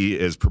 and he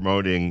is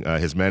promoting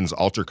his men's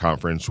altar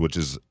conference, which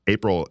is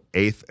April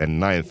 8th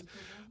and 9th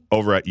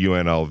over at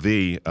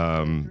UNLV,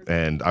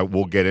 and I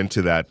will get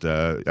into that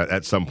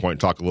at some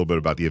point, talk a little bit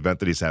about the event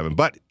that he's having.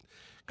 But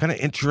kind of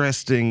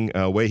interesting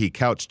way he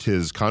couched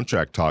his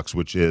contract talks,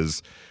 which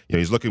is,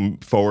 he's looking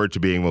forward to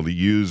being able to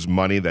use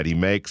money that he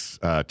makes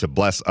to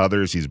bless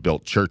others. He's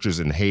built churches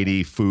in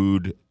Haiti,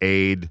 food,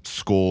 aid,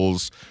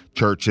 schools,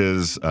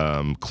 churches,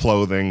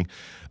 clothing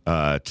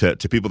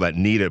to people that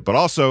need it. But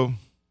also,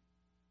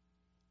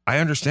 I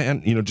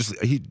understand,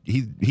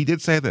 he did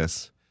say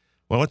this.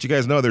 Well, I'll let you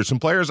guys know there's some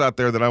players out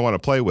there that I want to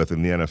play with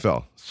in the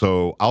NFL.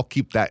 So I'll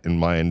keep that in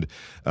mind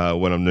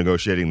when I'm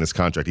negotiating this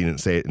contract. He didn't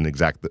say it in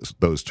exact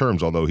those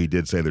terms, although he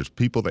did say there's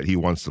people that he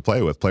wants to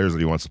play with, players that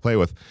he wants to play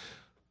with.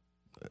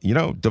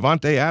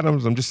 Devontae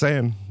Adams, I'm just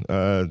saying,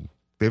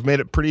 they've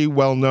made it pretty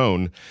well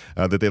known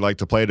that they like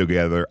to play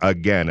together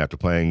again after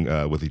playing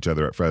with each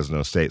other at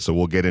Fresno State. So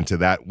we'll get into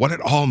that, what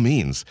it all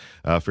means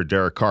for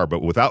Derek Carr.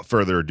 But without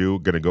further ado,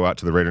 going to go out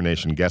to the Raider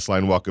Nation guest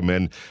line. Welcome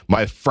in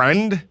my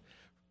friend,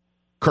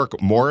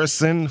 Kirk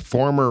Morrison,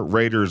 former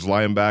Raiders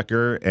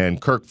linebacker. And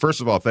Kirk,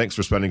 first of all, thanks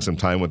for spending some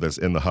time with us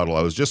in the huddle.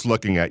 I was just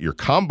looking at your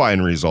combine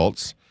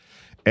results,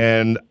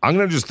 and I'm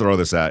going to just throw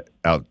this out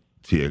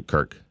to you,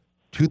 Kirk.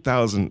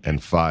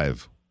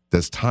 2005.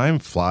 Does time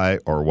fly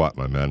or what,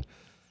 my man?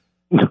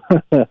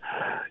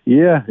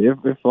 Yeah,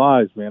 it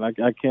flies, man. I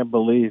can't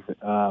believe it.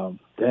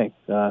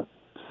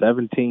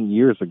 17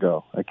 years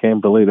ago. I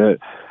can't believe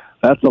it.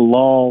 That's a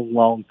long,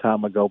 long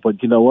time ago.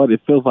 But you know what? It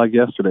feels like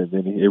yesterday,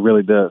 Vinny. It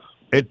really does.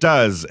 It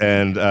does,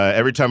 and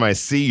every time I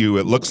see you,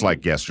 it looks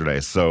like yesterday.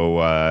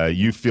 So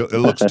it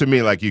looks to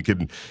me like you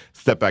could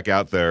step back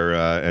out there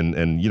and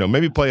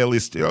maybe play at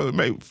least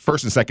maybe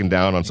first and second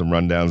down on some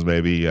rundowns,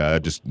 maybe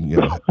just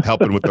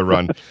helping with the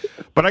run.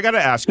 But I got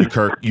to ask you,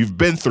 Kirk, you've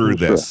been through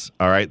this,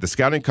 all right? The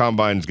scouting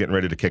combine is getting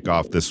ready to kick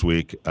off this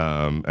week,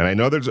 and I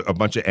know there's a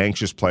bunch of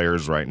anxious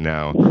players right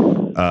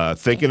now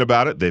thinking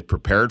about it. They've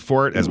prepared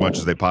for it as much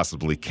as they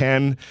possibly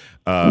can.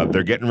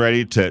 They're getting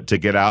ready to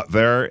get out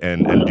there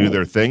and do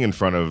their thing in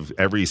front of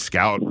every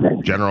scout,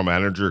 general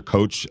manager,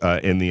 coach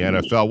in the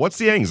NFL. What's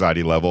the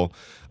anxiety level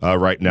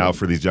right now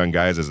for these young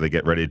guys as they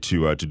get ready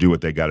to do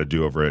what they got to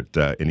do over at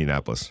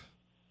Indianapolis?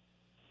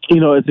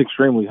 It's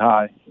extremely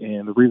high,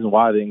 and the reason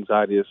why the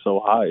anxiety is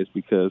so high is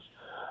because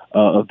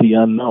of the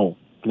unknown.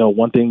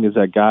 One thing is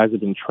that guys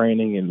have been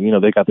training,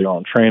 and they got their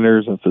own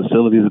trainers and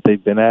facilities that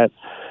they've been at.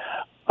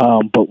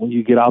 But when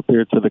you get out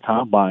there to the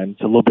combine,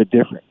 it's a little bit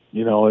different.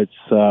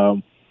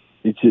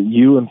 It's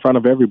you in front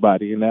of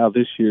everybody, and now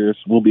this year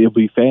it'll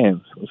be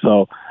fans.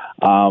 So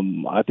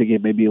I think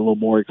it may be a little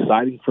more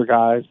exciting for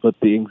guys, but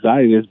the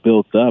anxiety that's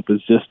built up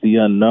is just the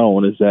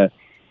unknown. Is that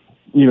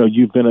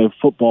you've been a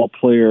football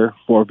player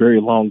for a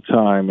very long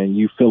time, and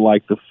you feel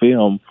like the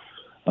film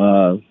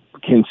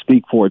can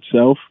speak for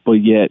itself, but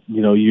yet,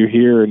 you're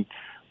here and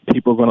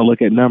people are going to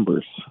look at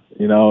numbers.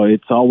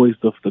 It's always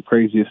the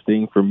craziest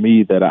thing for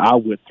me that I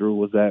went through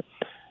was that,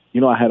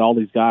 I had all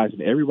these guys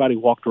and everybody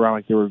walked around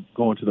like they were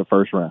going to the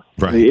first round.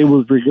 Right. It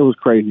was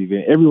crazy,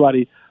 man.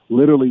 Everybody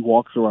literally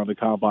walks around the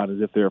combine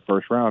as if they're a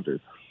first rounder.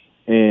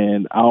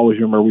 And I always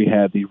remember we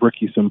had the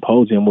rookie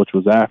symposium, which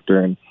was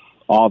after, and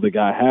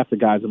half the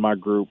guys in my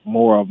group,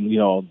 more of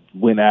them,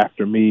 went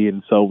after me.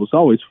 And so it was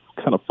always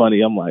kind of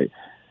funny. I'm like,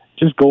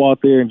 just go out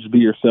there and just be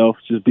yourself.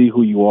 Just be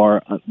who you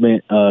are.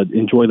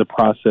 Enjoy the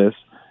process.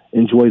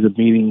 Enjoy the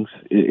meetings.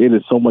 It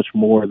is so much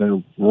more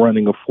than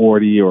running a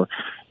 40 or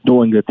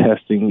doing the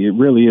testing. It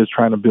really is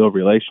trying to build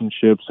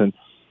relationships. And,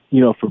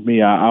 for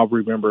me, I'll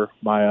remember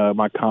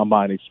my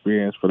combine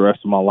experience for the rest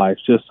of my life,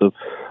 just of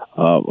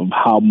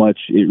how much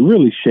it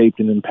really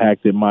shaped and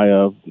impacted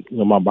my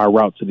my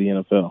route to the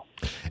NFL.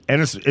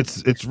 And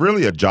it's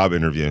really a job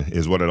interview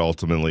is what it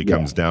ultimately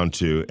comes down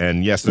to.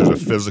 And yes, there's a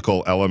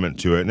physical element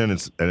to it, and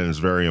it's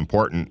very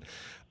important.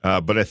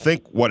 But I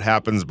think what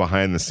happens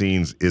behind the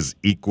scenes is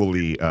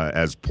equally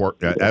as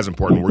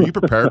important. Were you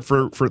prepared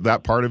for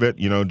that part of it?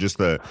 Just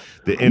the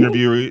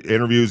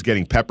interviews,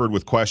 getting peppered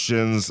with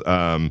questions,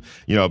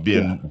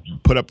 being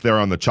put up there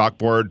on the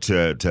chalkboard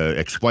to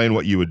explain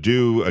what you would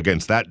do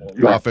against that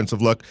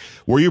offensive look.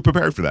 Were you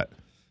prepared for that?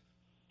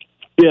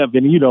 Yeah,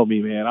 Vinny, you know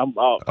me, man. I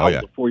was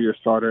a 4-year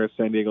starter at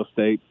San Diego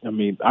State. I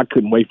mean, I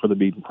couldn't wait for the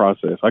meeting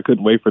process. I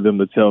couldn't wait for them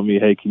to tell me,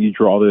 hey, can you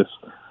draw this?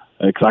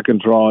 Because I can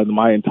draw in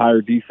my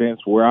entire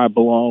defense where I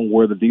belong,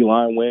 where the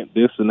D-line went,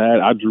 this and that.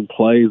 I drew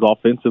plays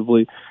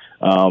offensively.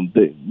 I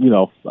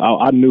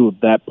knew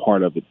that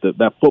part of it,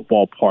 that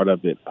football part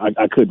of it.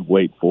 I couldn't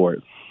wait for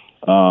it.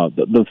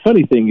 The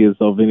funny thing is,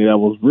 though, Vinny, that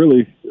was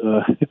really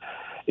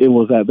it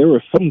was that there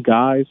were some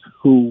guys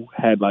who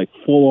had, like,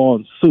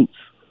 full-on suits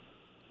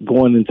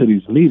going into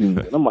these meetings.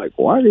 And I'm like,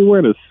 why are they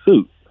wearing a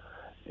suit?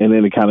 And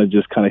then it kind of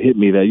hit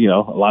me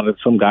that,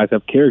 some guys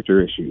have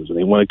character issues and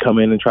they want to come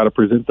in and try to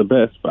present the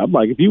best. But I'm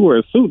like, if you wear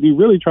a suit, you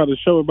really try to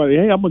show everybody,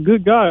 hey, I'm a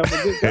good guy.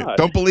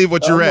 Don't believe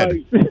what you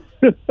read.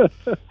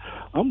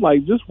 I'm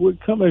like, just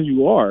come as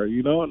you are,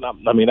 And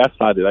that's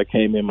how I did. I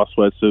came in my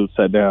sweatsuit,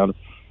 sat down.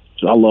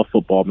 I love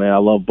football, man. I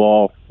love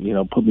ball.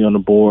 Put me on the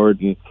board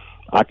and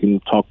I can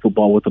talk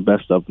football with the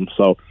best of them.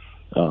 So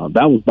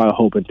that was my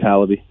whole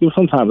mentality.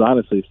 Sometimes,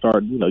 honestly,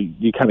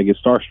 you kind of get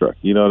starstruck.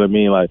 You know what I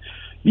mean? Like,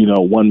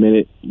 1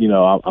 minute,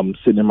 I'm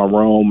sitting in my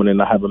room, and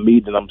then I have a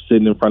meeting, and I'm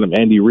sitting in front of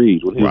Andy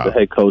Reid when he was the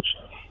head coach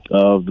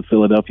of the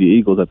Philadelphia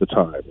Eagles at the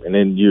time. And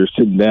then you're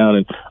sitting down,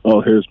 and,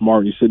 here's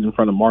Marvin. You're sitting in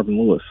front of Marvin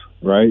Lewis,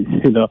 right?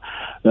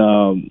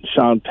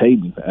 Sean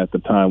Payton at the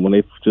time when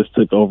they just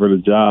took over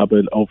the job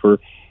and over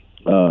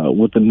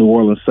with the New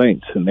Orleans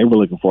Saints, and they were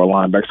looking for a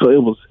linebacker. So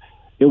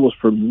it was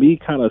for me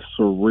kind of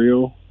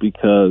surreal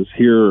because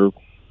here,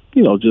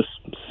 just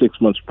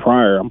 6 months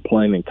prior, I'm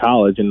playing in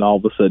college, and all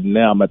of a sudden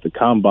now I'm at the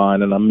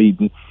combine and I'm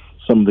meeting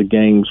some of the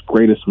game's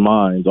greatest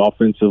minds,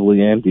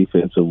 offensively and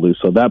defensively.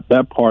 So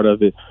that part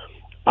of it,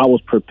 I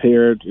was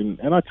prepared, and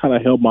I kind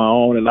of held my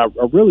own. And I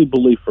really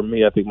believe for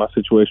me, I think my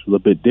situation was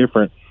a bit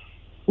different,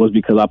 was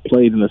because I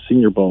played in the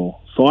Senior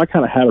Bowl. So I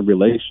kind of had a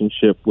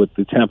relationship with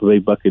the Tampa Bay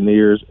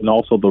Buccaneers and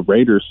also the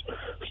Raiders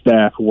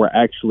staff, who were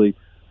actually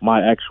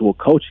my actual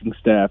coaching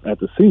staff at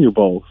the Senior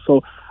Bowl.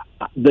 So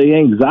the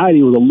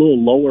anxiety was a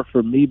little lower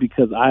for me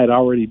because I had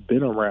already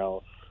been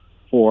around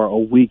for a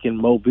week in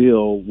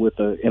Mobile with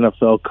the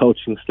NFL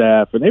coaching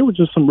staff, and they were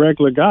just some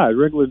regular guys,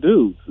 regular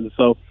dudes. And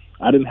so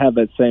I didn't have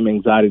that same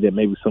anxiety that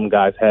maybe some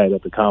guys had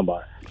at the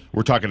combine.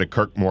 We're talking to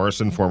Kirk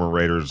Morrison, former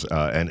Raiders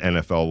and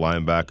NFL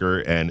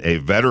linebacker, and a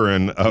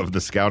veteran of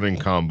the scouting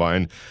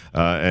combine.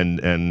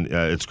 And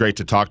it's great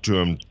to talk to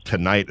him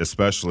tonight,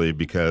 especially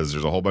because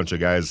there's a whole bunch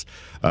of guys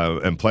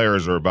and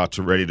players are about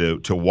to ready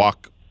to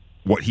walk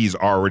what he's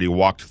already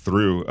walked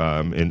through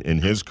in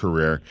his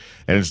career.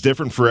 And it's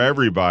different for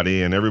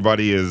everybody, and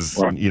everybody is,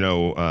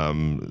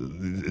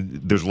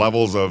 there's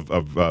levels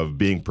of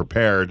being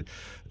prepared,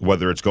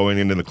 whether it's going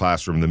into the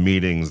classroom, the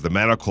meetings, the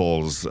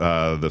medicals,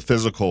 the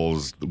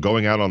physicals,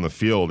 going out on the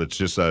field. It's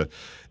just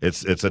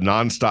it's a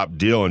nonstop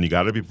deal, and you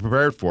got to be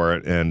prepared for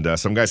it. And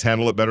some guys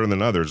handle it better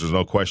than others. There's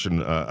no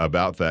question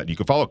about that. You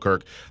can follow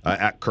Kirk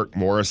at Kirk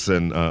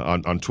Morrison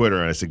on Twitter,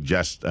 and I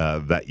suggest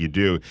that you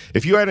do.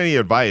 If you had any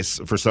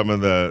advice for some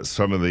of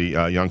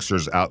the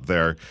youngsters out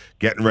there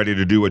getting ready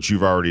to do what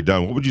you've already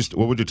done, what would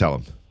you tell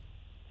them?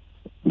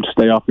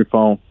 Stay off your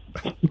phone.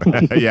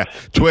 Yeah,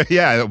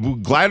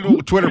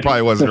 glad Twitter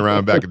probably wasn't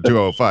around back in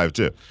 2005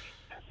 too.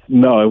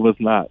 No, it was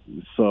not.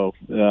 So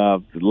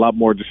a lot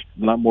more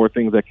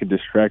things that can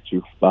distract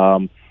you.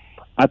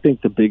 I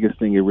think the biggest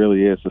thing it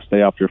really is to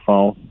stay off your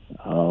phone,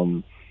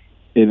 and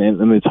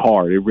it's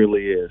hard. It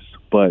really is.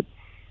 But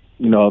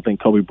I think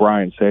Kobe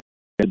Bryant said,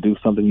 "Do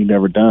something you've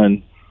never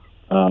done.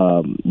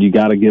 You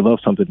got to give up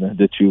something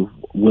that you're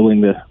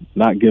willing to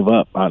not give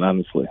up."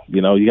 Honestly,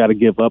 you got to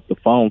give up the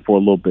phone for a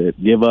little bit.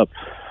 Give up.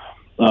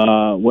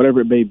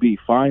 Whatever it may be,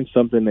 find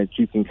something that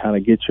you can kind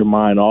of get your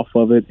mind off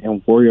of it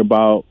and worry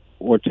about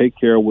or take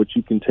care of what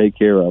you can take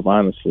care of,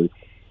 honestly.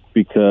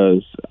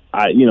 Because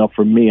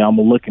for me, I'm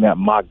looking at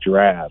mock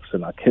drafts,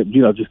 and I kept,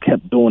 just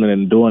kept doing it,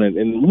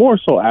 and more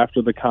so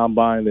after the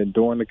combine than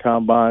during the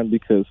combine,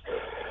 because,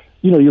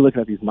 you're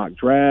looking at these mock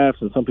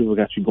drafts, and some people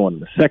got you going in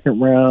the second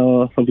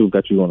round, some people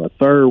got you going in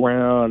the third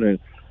round, and,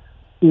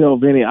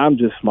 Vinny,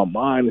 my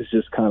mind is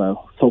just kind of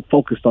so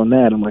focused on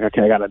that. I'm like,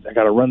 okay, I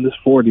gotta run this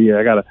 40,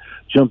 I gotta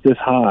jump this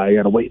high, I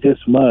gotta weigh this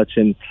much,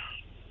 and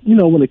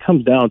when it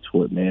comes down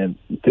to it, man,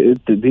 the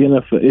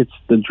NFL,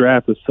 the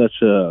draft is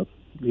such a,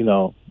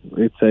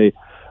 it's a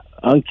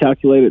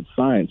uncalculated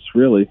science,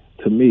 really.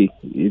 To me,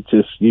 you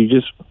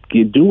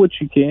do what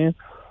you can,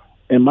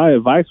 and my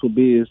advice would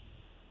be is,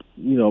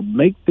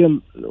 make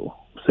them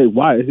say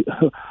why.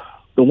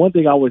 The one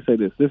thing I always say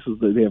this is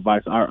the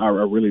advice I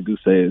really do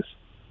say is,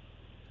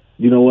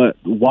 you know what?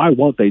 Why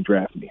won't they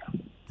draft me?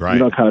 Right.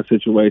 Kind of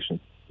situation.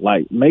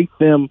 Like, make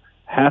them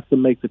have to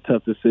make the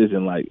tough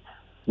decision. Like,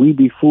 we'd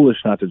be foolish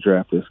not to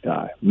draft this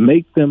guy.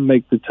 Make them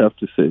make the tough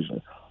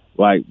decision.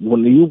 Like,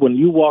 when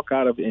you walk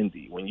out of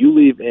Indy, when you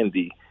leave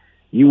Indy,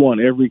 you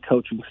want every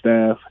coaching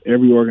staff,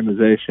 every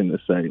organization to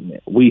say, man,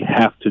 we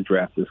have to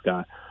draft this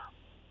guy.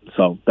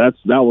 So that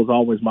was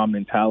always my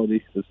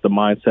mentality. It's the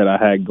mindset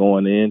I had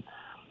going in.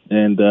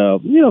 And,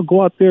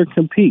 go out there and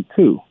compete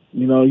too.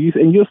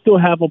 You'll still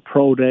have a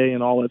pro day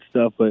and all that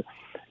stuff, but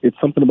it's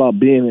something about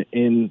being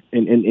in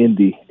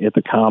Indy at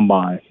the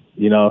combine.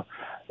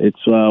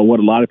 It's what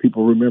a lot of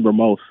people remember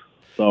most.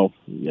 So,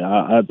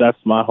 that's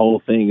my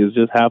whole thing, is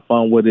just have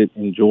fun with it,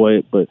 enjoy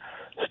it, but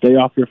stay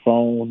off your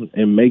phone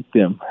and make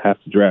them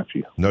have to draft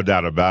you. No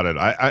doubt about it.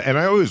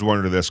 I always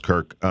wonder this,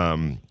 Kirk.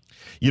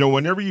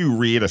 Whenever you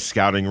read a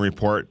scouting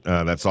report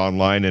that's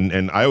online,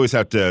 and I always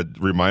have to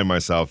remind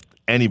myself,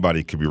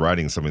 anybody could be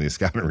writing some of these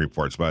scouting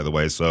reports, by the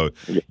way. So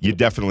you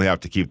definitely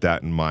have to keep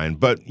that in mind.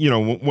 But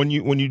when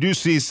you do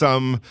see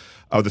some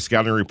of the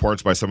scouting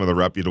reports by some of the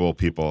reputable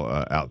people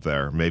out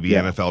there, maybe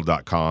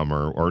NFL.com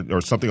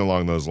or something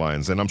along those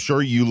lines, and I'm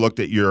sure you looked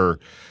at your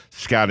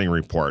scouting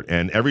report,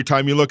 and every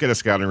time you look at a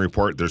scouting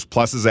report, there's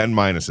pluses and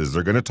minuses.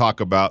 They're going to talk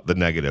about the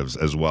negatives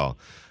as well.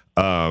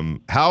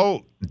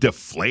 How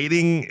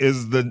deflating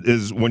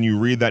is when you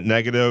read that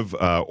negative,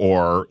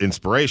 or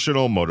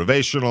inspirational,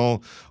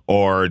 motivational,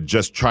 or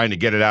just trying to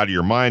get it out of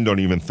your mind, don't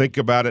even think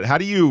about it? How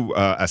do you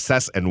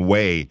assess and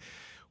weigh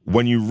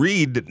when you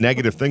read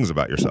negative things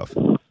about yourself?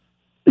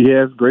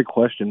 Yeah, it's a great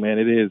question, man.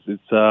 It is.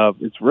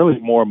 It's really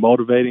more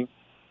motivating.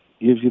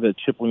 Gives you the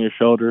chip on your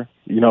shoulder.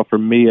 For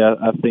me,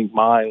 I think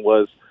mine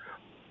was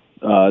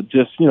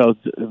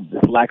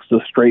lacks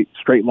the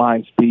straight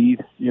line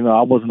speed.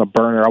 I wasn't a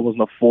burner. I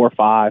wasn't a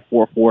 4.5,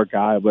 4.4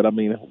 guy. But I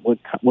mean, what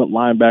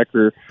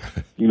linebacker,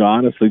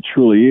 honestly,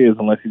 truly is,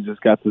 unless he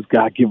just got this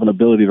God-given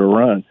ability to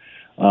run.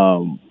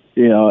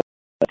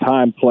 At the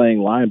time playing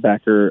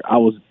linebacker, I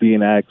was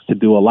being asked to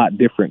do a lot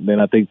different than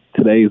I think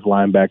today's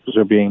linebackers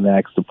are being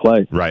asked to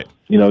play. Right.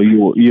 I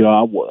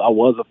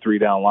was a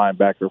 3-down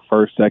linebacker,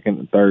 first, second,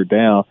 and third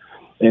down.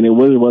 And it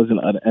really wasn't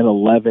an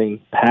 11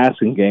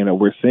 passing game that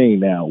we're seeing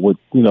now with,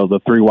 the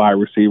 3 wide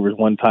receivers,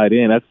 1 tight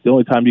end. That's the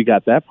only time you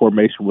got that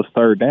formation was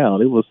third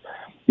down. It was,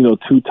 2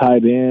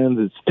 tight ends.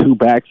 It's 2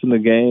 backs in the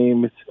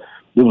game.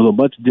 It was a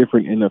much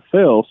different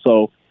NFL.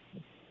 So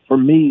for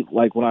me,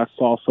 like when I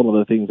saw some of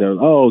the things that,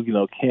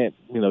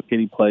 can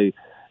he play?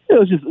 It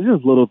was just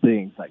little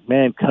things like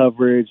man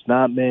coverage,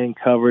 not man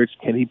coverage.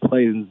 Can he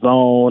play in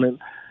zone? And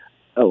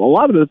a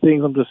lot of the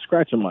things I'm just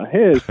scratching my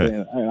head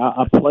saying,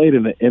 I played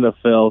in an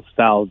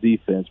NFL-style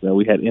defense, man.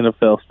 We had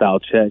NFL-style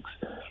checks.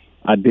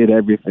 I did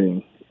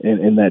everything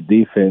in that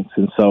defense.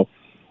 And so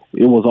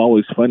it was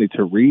always funny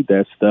to read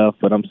that stuff,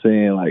 but I'm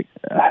saying, like,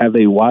 have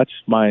they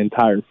watched my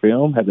entire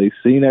film? Have they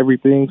seen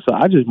everything? So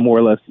I just more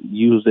or less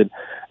used it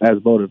as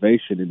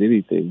motivation than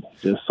anything,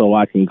 just so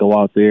I can go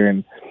out there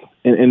and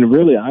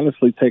really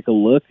honestly take a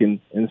look and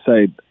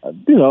say,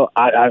 I'm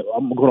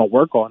going to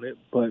work on it,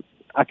 but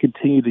I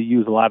continue to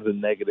use a lot of the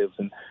negatives,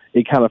 and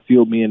it kind of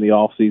fueled me in the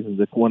off season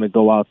to want to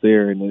go out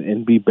there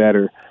and be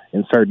better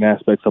in certain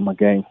aspects of my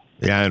game.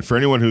 Yeah, and for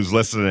anyone who's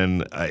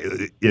listening,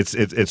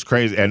 it's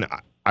crazy. And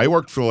I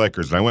worked for the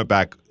Lakers, and I went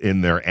back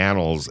in their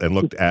annals and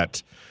looked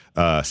at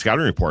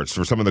scouting reports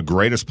for some of the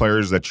greatest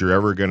players that you're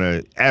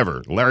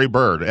ever, Larry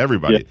Bird,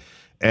 everybody. Yeah.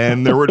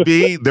 And there would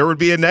be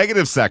a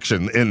negative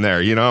section in there,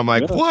 I'm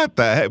like, what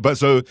the heck? But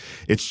so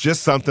it's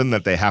just something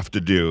that they have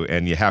to do,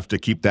 and you have to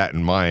keep that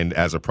in mind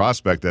as a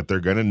prospect, that they're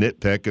going to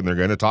nitpick and they're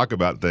going to talk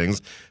about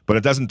things, but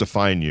it doesn't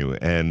define you,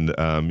 and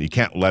you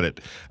can't let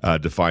it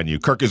define you.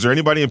 Kirk, is there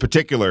anybody in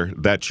particular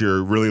that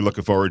you're really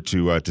looking forward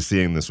to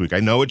seeing this week? I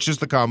know it's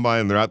just the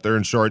combine; they're out there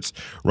in shorts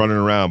running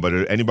around, but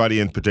anybody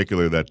in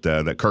particular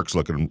that Kirk's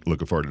looking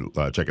forward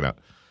to checking out?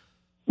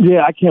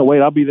 Yeah, I can't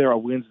wait. I'll be there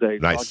on Wednesday.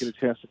 Nice. So I'll get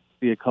a chance to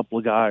see a couple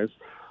of guys.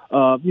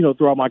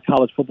 Throughout my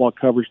college football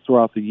coverage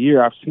throughout the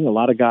year, I've seen a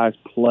lot of guys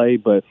play,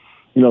 but,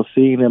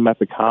 seeing them at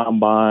the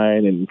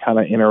combine and kind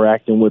of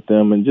interacting with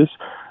them and just,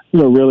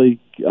 really,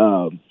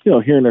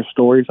 hearing their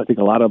stories. I think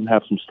a lot of them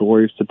have some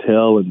stories to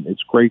tell, and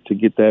it's great to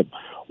get that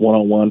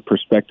one-on-one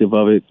perspective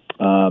of it.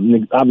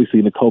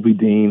 Obviously, Nakobe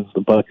Dean,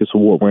 the Butkus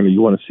Award winner,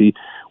 you want to see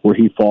where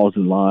he falls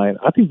in line.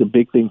 I think the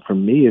big thing for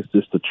me is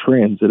just the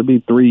trends. It'll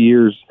be 3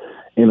 years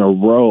in a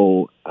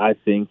row, I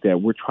think,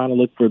 that we're trying to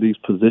look for these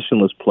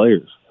positionless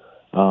players,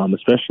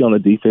 especially on the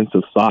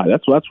defensive side.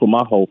 That's what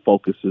my whole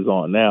focus is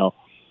on now,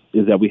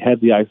 is that we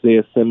had the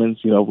Isaiah Simmons,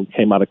 who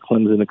came out of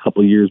Clemson a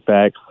couple of years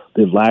back.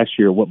 Then last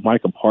year, what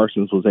Micah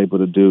Parsons was able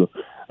to do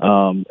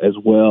as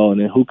well, and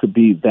then who could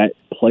be that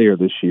player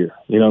this year?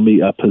 A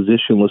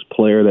positionless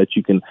player that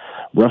you can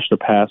rush the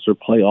passer,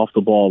 play off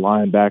the ball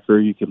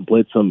linebacker, you can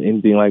blitz them,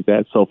 anything like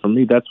that. So for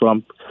me, that's what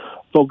I'm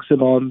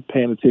focusing on,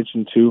 paying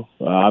attention to.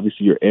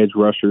 Obviously, your edge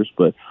rushers,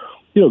 but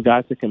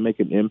guys that can make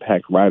an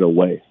impact right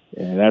away,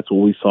 and that's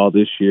what we saw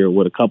this year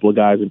with a couple of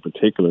guys in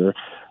particular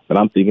that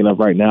I'm thinking of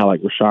right now,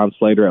 like Rashawn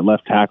Slater at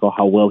left tackle,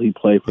 how well he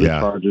played for the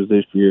Chargers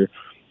this year.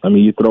 I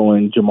mean, you throw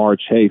in Jamar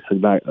Chase,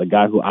 a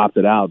guy who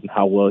opted out, and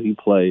how well he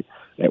played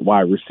at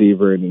wide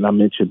receiver. And I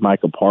mentioned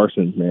Micah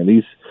Parsons, man.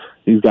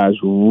 These guys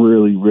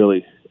really,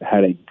 really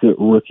had a good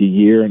rookie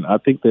year, and I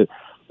think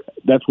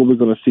that's what we're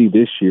going to see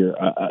this year.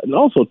 And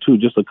also, too,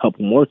 just a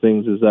couple more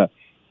things is that,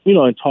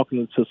 in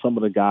talking to some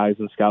of the guys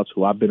and scouts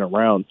who I've been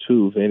around,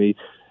 too, Vinny,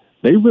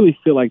 they really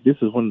feel like this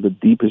is one of the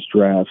deepest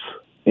drafts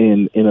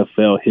in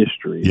NFL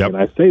history. Yep. And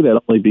I say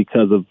that only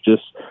because of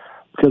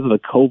the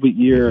COVID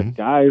year,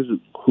 guys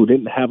who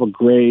didn't have a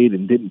grade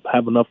and didn't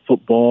have enough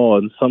football,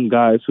 and some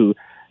guys who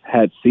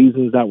had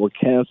seasons that were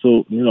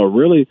canceled,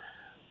 really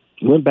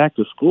went back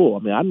to school. I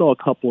mean, I know a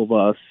couple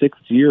of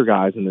 6-year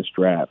guys in this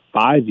draft,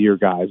 5-year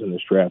guys in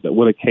this draft that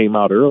would have came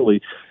out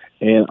early.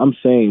 And I'm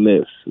saying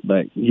this,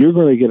 like, you're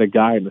going to get a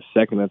guy in the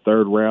second and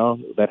third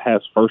round that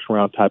has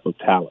first-round type of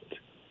talent.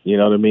 You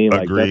know what I mean?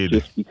 Agreed. Like,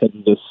 that's just because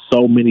there's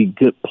so many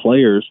good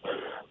players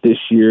this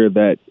year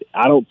that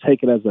I don't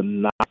take it as a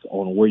knock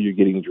on where you're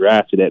getting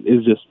drafted at.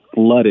 It's just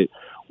flooded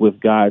with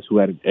guys who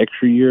had an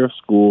extra year of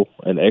school,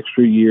 an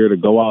extra year to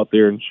go out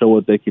there and show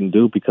what they can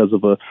do because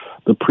of the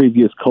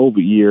previous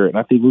COVID year. And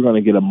I think we're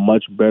going to get a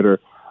much better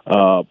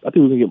I think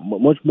we're going to get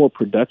much more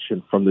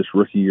production from this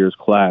rookie year's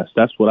class.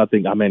 That's what I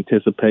think I'm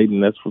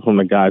anticipating. That's from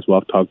the guys who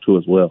I've talked to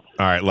as well.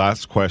 All right,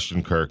 last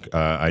question, Kirk.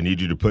 I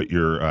need you to put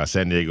your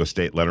San Diego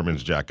State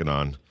Letterman's jacket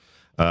on.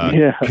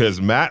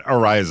 Because Matt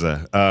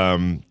Araiza,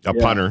 a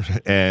punter,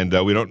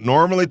 and we don't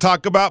normally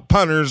talk about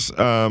punters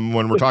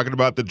when we're talking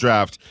about the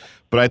draft,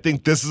 but I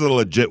think this is a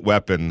legit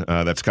weapon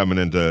that's coming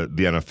into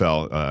the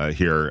NFL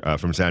here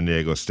from San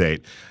Diego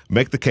State.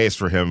 Make the case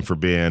for him for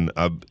being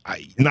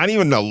not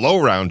even a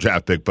low-round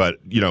draft pick, but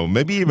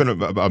maybe even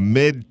a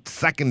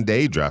mid-second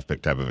day draft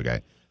pick type of a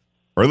guy,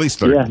 or at least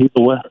third.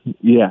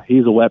 Yeah,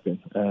 he's a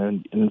weapon,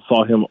 and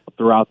saw him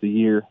throughout the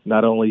year.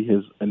 Not only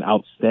an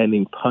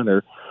outstanding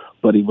punter,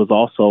 but he was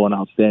also an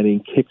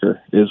outstanding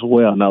kicker as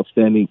well, an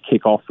outstanding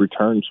kickoff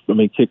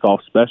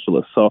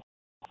specialist. So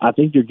I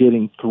think you're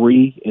getting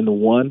 3 in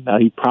 1. Now,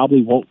 he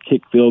probably won't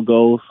kick field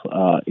goals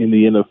in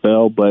the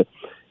NFL, but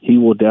he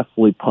will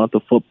definitely punt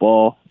the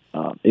football.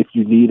 If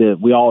you need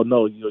it, we all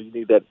know, you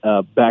need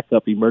that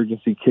backup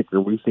emergency kicker.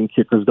 We've seen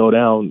kickers go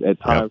down at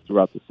times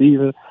throughout the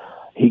season.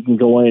 He can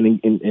go in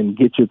and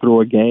get you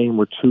through a game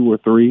or 2 or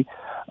 3.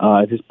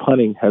 His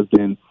punting has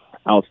been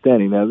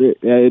outstanding. Now,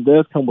 it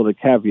does come with a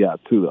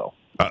caveat, too, though.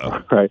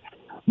 Right?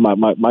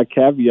 My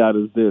caveat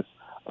is this.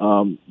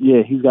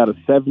 He's got a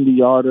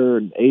 70-yarder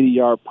and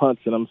 80-yard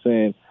punts, and I'm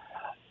saying,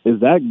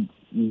 is that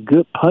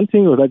good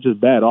punting or is that just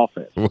bad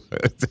offense?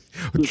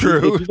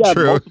 True.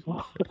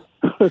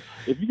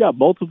 If you got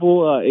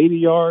multiple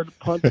 80-yard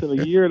punts in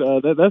a year,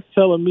 that's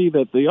telling me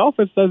that the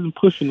offense isn't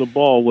pushing the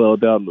ball well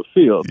down the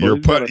field. So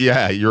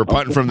you're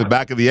punting from the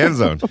back of the end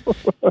zone.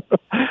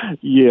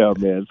 Yeah,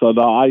 man. So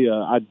no,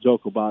 I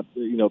joke about,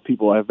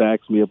 people have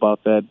asked me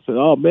about that. Said,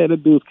 oh man,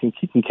 that dude can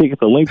kick it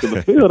the length of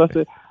the field. I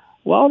said,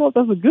 well, I don't know if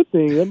that's a good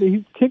thing. I mean,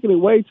 he's kicking it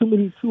way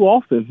too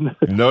often.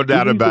 No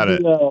doubt about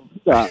it.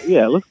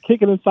 Let's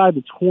kick it inside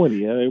the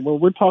 20. I mean,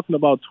 when we're talking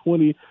about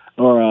 20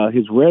 or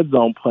his red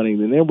zone punting,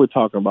 then we're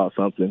talking about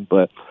something.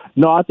 But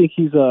no, I think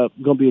he's going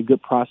to be a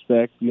good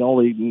prospect. The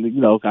only,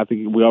 I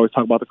think we always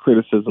talk about the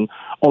criticism.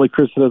 Only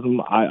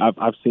criticism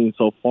I've seen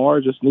so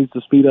far just needs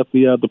to speed up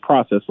the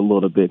process a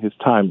little bit. His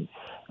timing.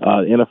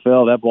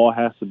 NFL, that ball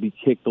has to be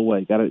kicked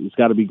away. It's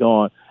got to be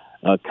gone.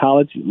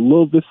 College, a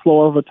little bit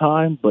slower of a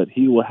time, but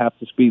he will have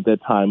to speed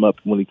that time up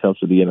when he comes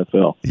to the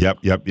NFL.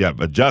 Yep.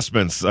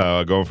 Adjustments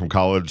going from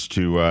college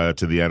to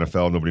the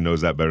NFL. Nobody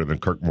knows that better than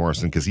Kirk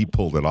Morrison because he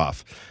pulled it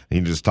off. He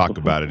can just talk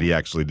about it. He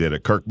actually did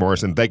it. Kirk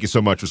Morrison, thank you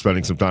so much for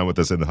spending some time with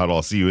us in the huddle.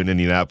 I'll see you in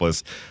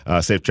Indianapolis.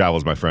 Safe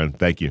travels, my friend.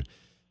 Thank you.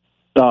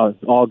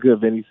 All good,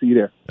 Vinny. See you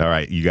there. All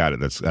right, you got it.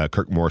 That's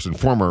Kirk Morrison,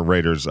 former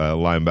Raiders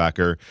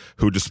linebacker,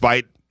 who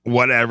despite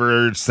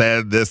whatever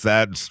said this,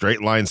 that,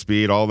 straight line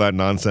speed, all that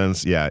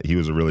nonsense. Yeah, he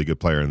was a really good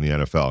player in the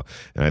NFL,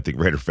 and I think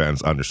Raider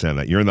fans understand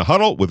that. You're in the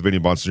huddle with Vinny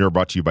Bonsignore,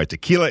 brought to you by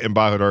Tequila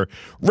Embajador,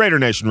 Raider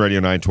Nation Radio,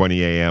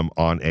 920 a.m.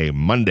 on a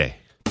Monday.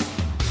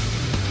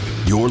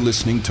 You're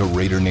listening to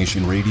Raider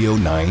Nation Radio,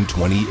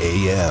 920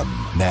 a.m.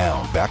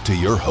 Now, back to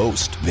your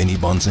host, Vinny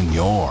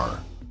Bonsignore.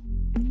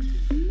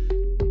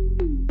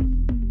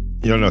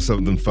 You don't know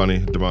something funny,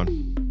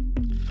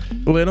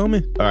 Devon? Lay it on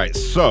me. All right,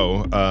 so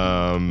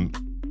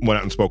went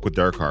out and spoke with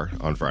Derek Carr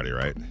on Friday,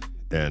 right?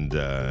 And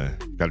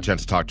got a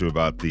chance to talk to him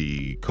about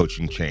the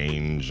coaching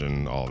change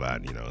and all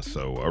that,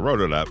 So I wrote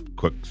it up,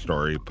 quick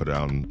story, put it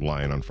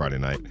online on Friday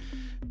night.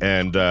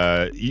 And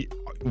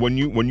when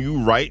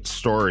you write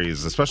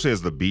stories, especially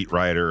as the beat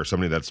writer or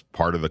somebody that's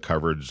part of the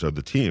coverage of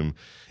the team,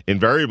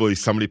 invariably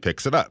somebody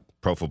picks it up.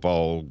 Pro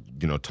Football,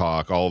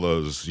 Talk, all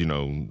those,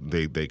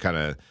 they kind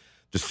of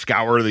just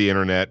scour the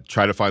internet,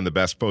 try to find the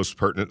best, most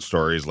pertinent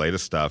stories,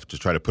 latest stuff to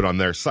try to put on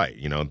their site.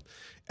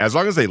 As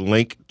long as they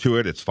link to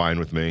it, it's fine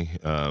with me.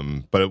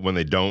 But when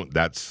they don't,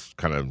 that's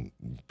kind of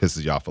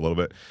pisses you off a little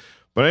bit.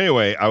 But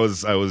anyway, I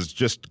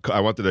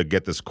wanted to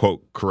get this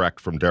quote correct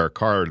from Derek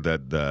Carr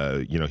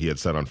that he had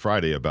said on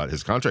Friday about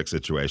his contract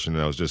situation,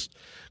 and I was just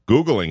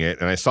Googling it,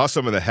 and I saw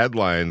some of the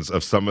headlines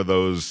of some of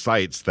those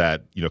sites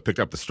that picked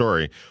up the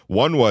story.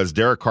 One was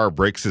Derek Carr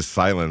breaks his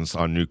silence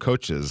on new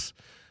coaches.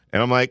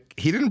 And I'm like,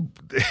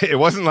 it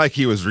wasn't like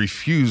he was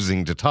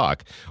refusing to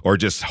talk or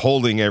just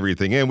holding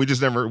everything in. We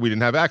didn't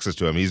have access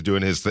to him. He's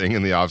doing his thing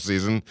in the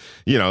offseason.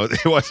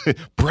 It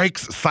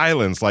breaks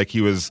silence like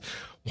he was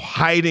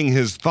hiding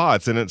his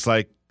thoughts. And it's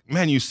like,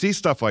 man, you see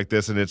stuff like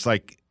this and it's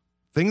like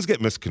things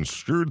get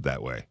misconstrued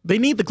that way. They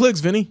need the clicks,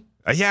 Vinny.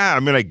 Yeah, I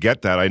mean, I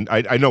get that.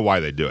 I know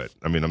why they do it.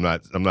 I mean, I'm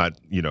not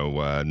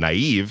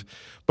naive,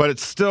 but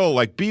it's still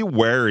like, be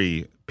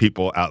wary,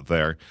 people out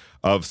there,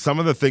 of some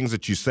of the things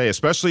that you say,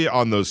 especially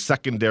on those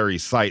secondary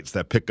sites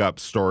that pick up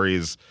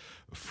stories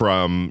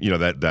from,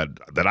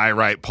 that I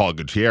write, Paul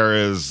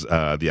Gutierrez,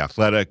 The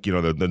Athletic,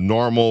 the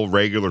normal,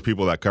 regular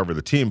people that cover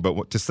the team.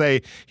 But to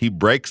say he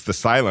breaks the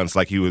silence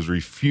like he was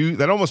refused,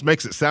 that almost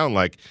makes it sound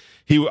like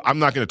I'm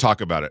not going to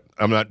talk about it.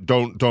 I'm not,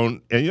 don't.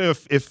 And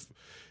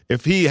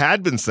if he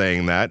had been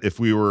saying that,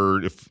 if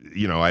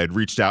I had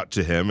reached out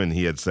to him and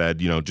he had said,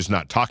 just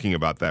not talking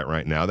about that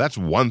right now, that's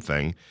one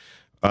thing.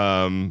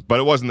 But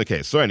it wasn't the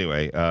case. So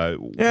anyway,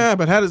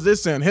 but how does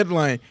this sound?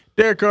 Headline: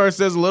 Derek Carr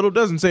says a little,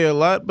 doesn't say a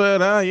lot, but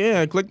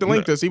click the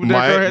link to see what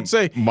Derek Carr had to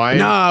say.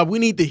 We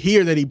need to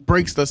hear that he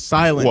breaks the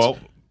silence. Well,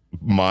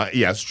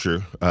 it's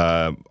true.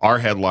 Our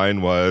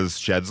headline was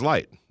 "Sheds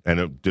Light," and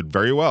it did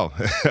very well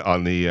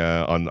on the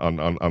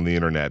on the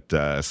internet.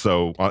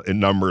 So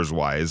in numbers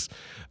wise,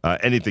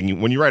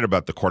 when you write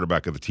about the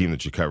quarterback of the team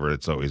that you cover,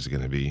 it's always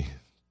going to be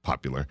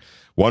popular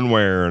one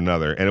way or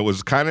another. And it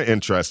was kind of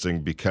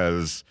interesting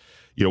because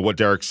what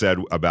Derek said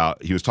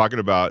he was talking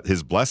about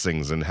his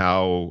blessings and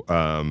how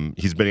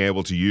he's been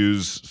able to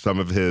use some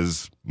of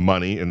his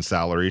money and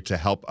salary to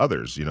help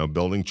others,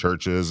 building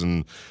churches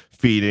and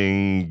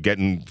feeding,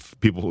 getting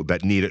people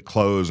that need it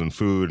clothes and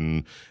food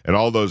and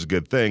all those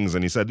good things.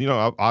 And he said,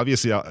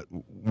 obviously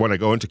when I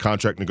go into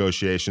contract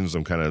negotiations,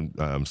 I'm kind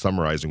of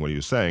summarizing what he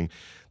was saying,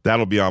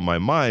 that'll be on my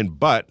mind,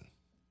 but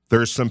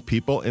there's some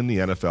people in the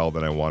NFL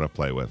that I want to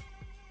play with.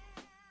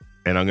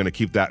 And I'm going to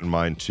keep that in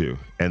mind too.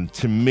 And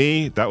to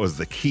me, that was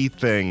the key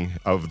thing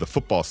of the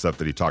football stuff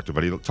that he talked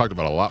about. He talked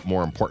about a lot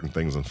more important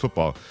things than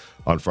football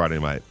on Friday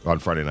night.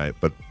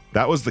 But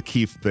that was the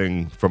key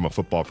thing from a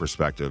football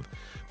perspective,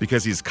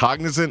 because he's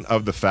cognizant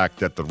of the fact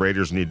that the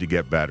Raiders need to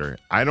get better.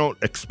 I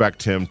don't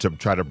expect him to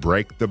try to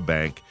break the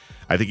bank.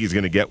 I think he's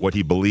going to get what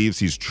he believes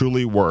he's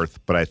truly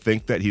worth, but I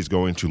think that he's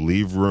going to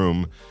leave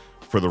room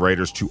for the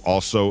Raiders to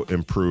also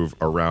improve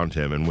around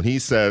him. And when he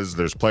says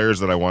there's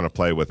players that I want to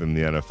play with in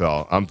the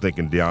NFL, I'm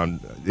thinking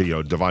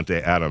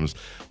Davante Adams,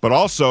 but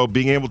also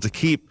being able to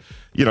keep,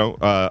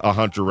 a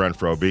Hunter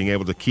Renfrow, being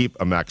able to keep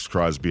a Max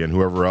Crosby and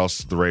whoever else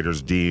the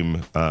Raiders deem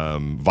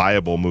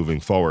viable moving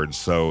forward.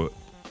 So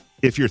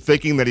if you're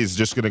thinking that he's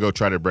just going to go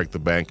try to break the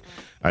bank,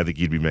 I think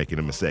you'd be making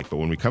a mistake. But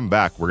when we come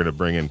back, we're going to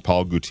bring in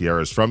Paul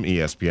Gutierrez from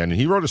ESPN, and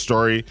he wrote a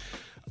story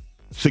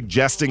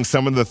suggesting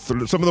some of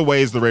the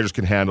ways the Raiders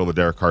can handle the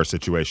Derek Carr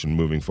situation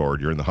moving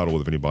forward. You're in the Huddle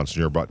with Vinny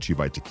Bonsignore, brought to you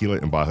by Tequila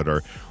Embajador,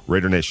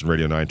 Raider Nation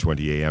Radio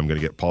 920 AM. I'm going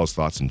to get Paul's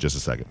thoughts in just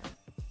a second.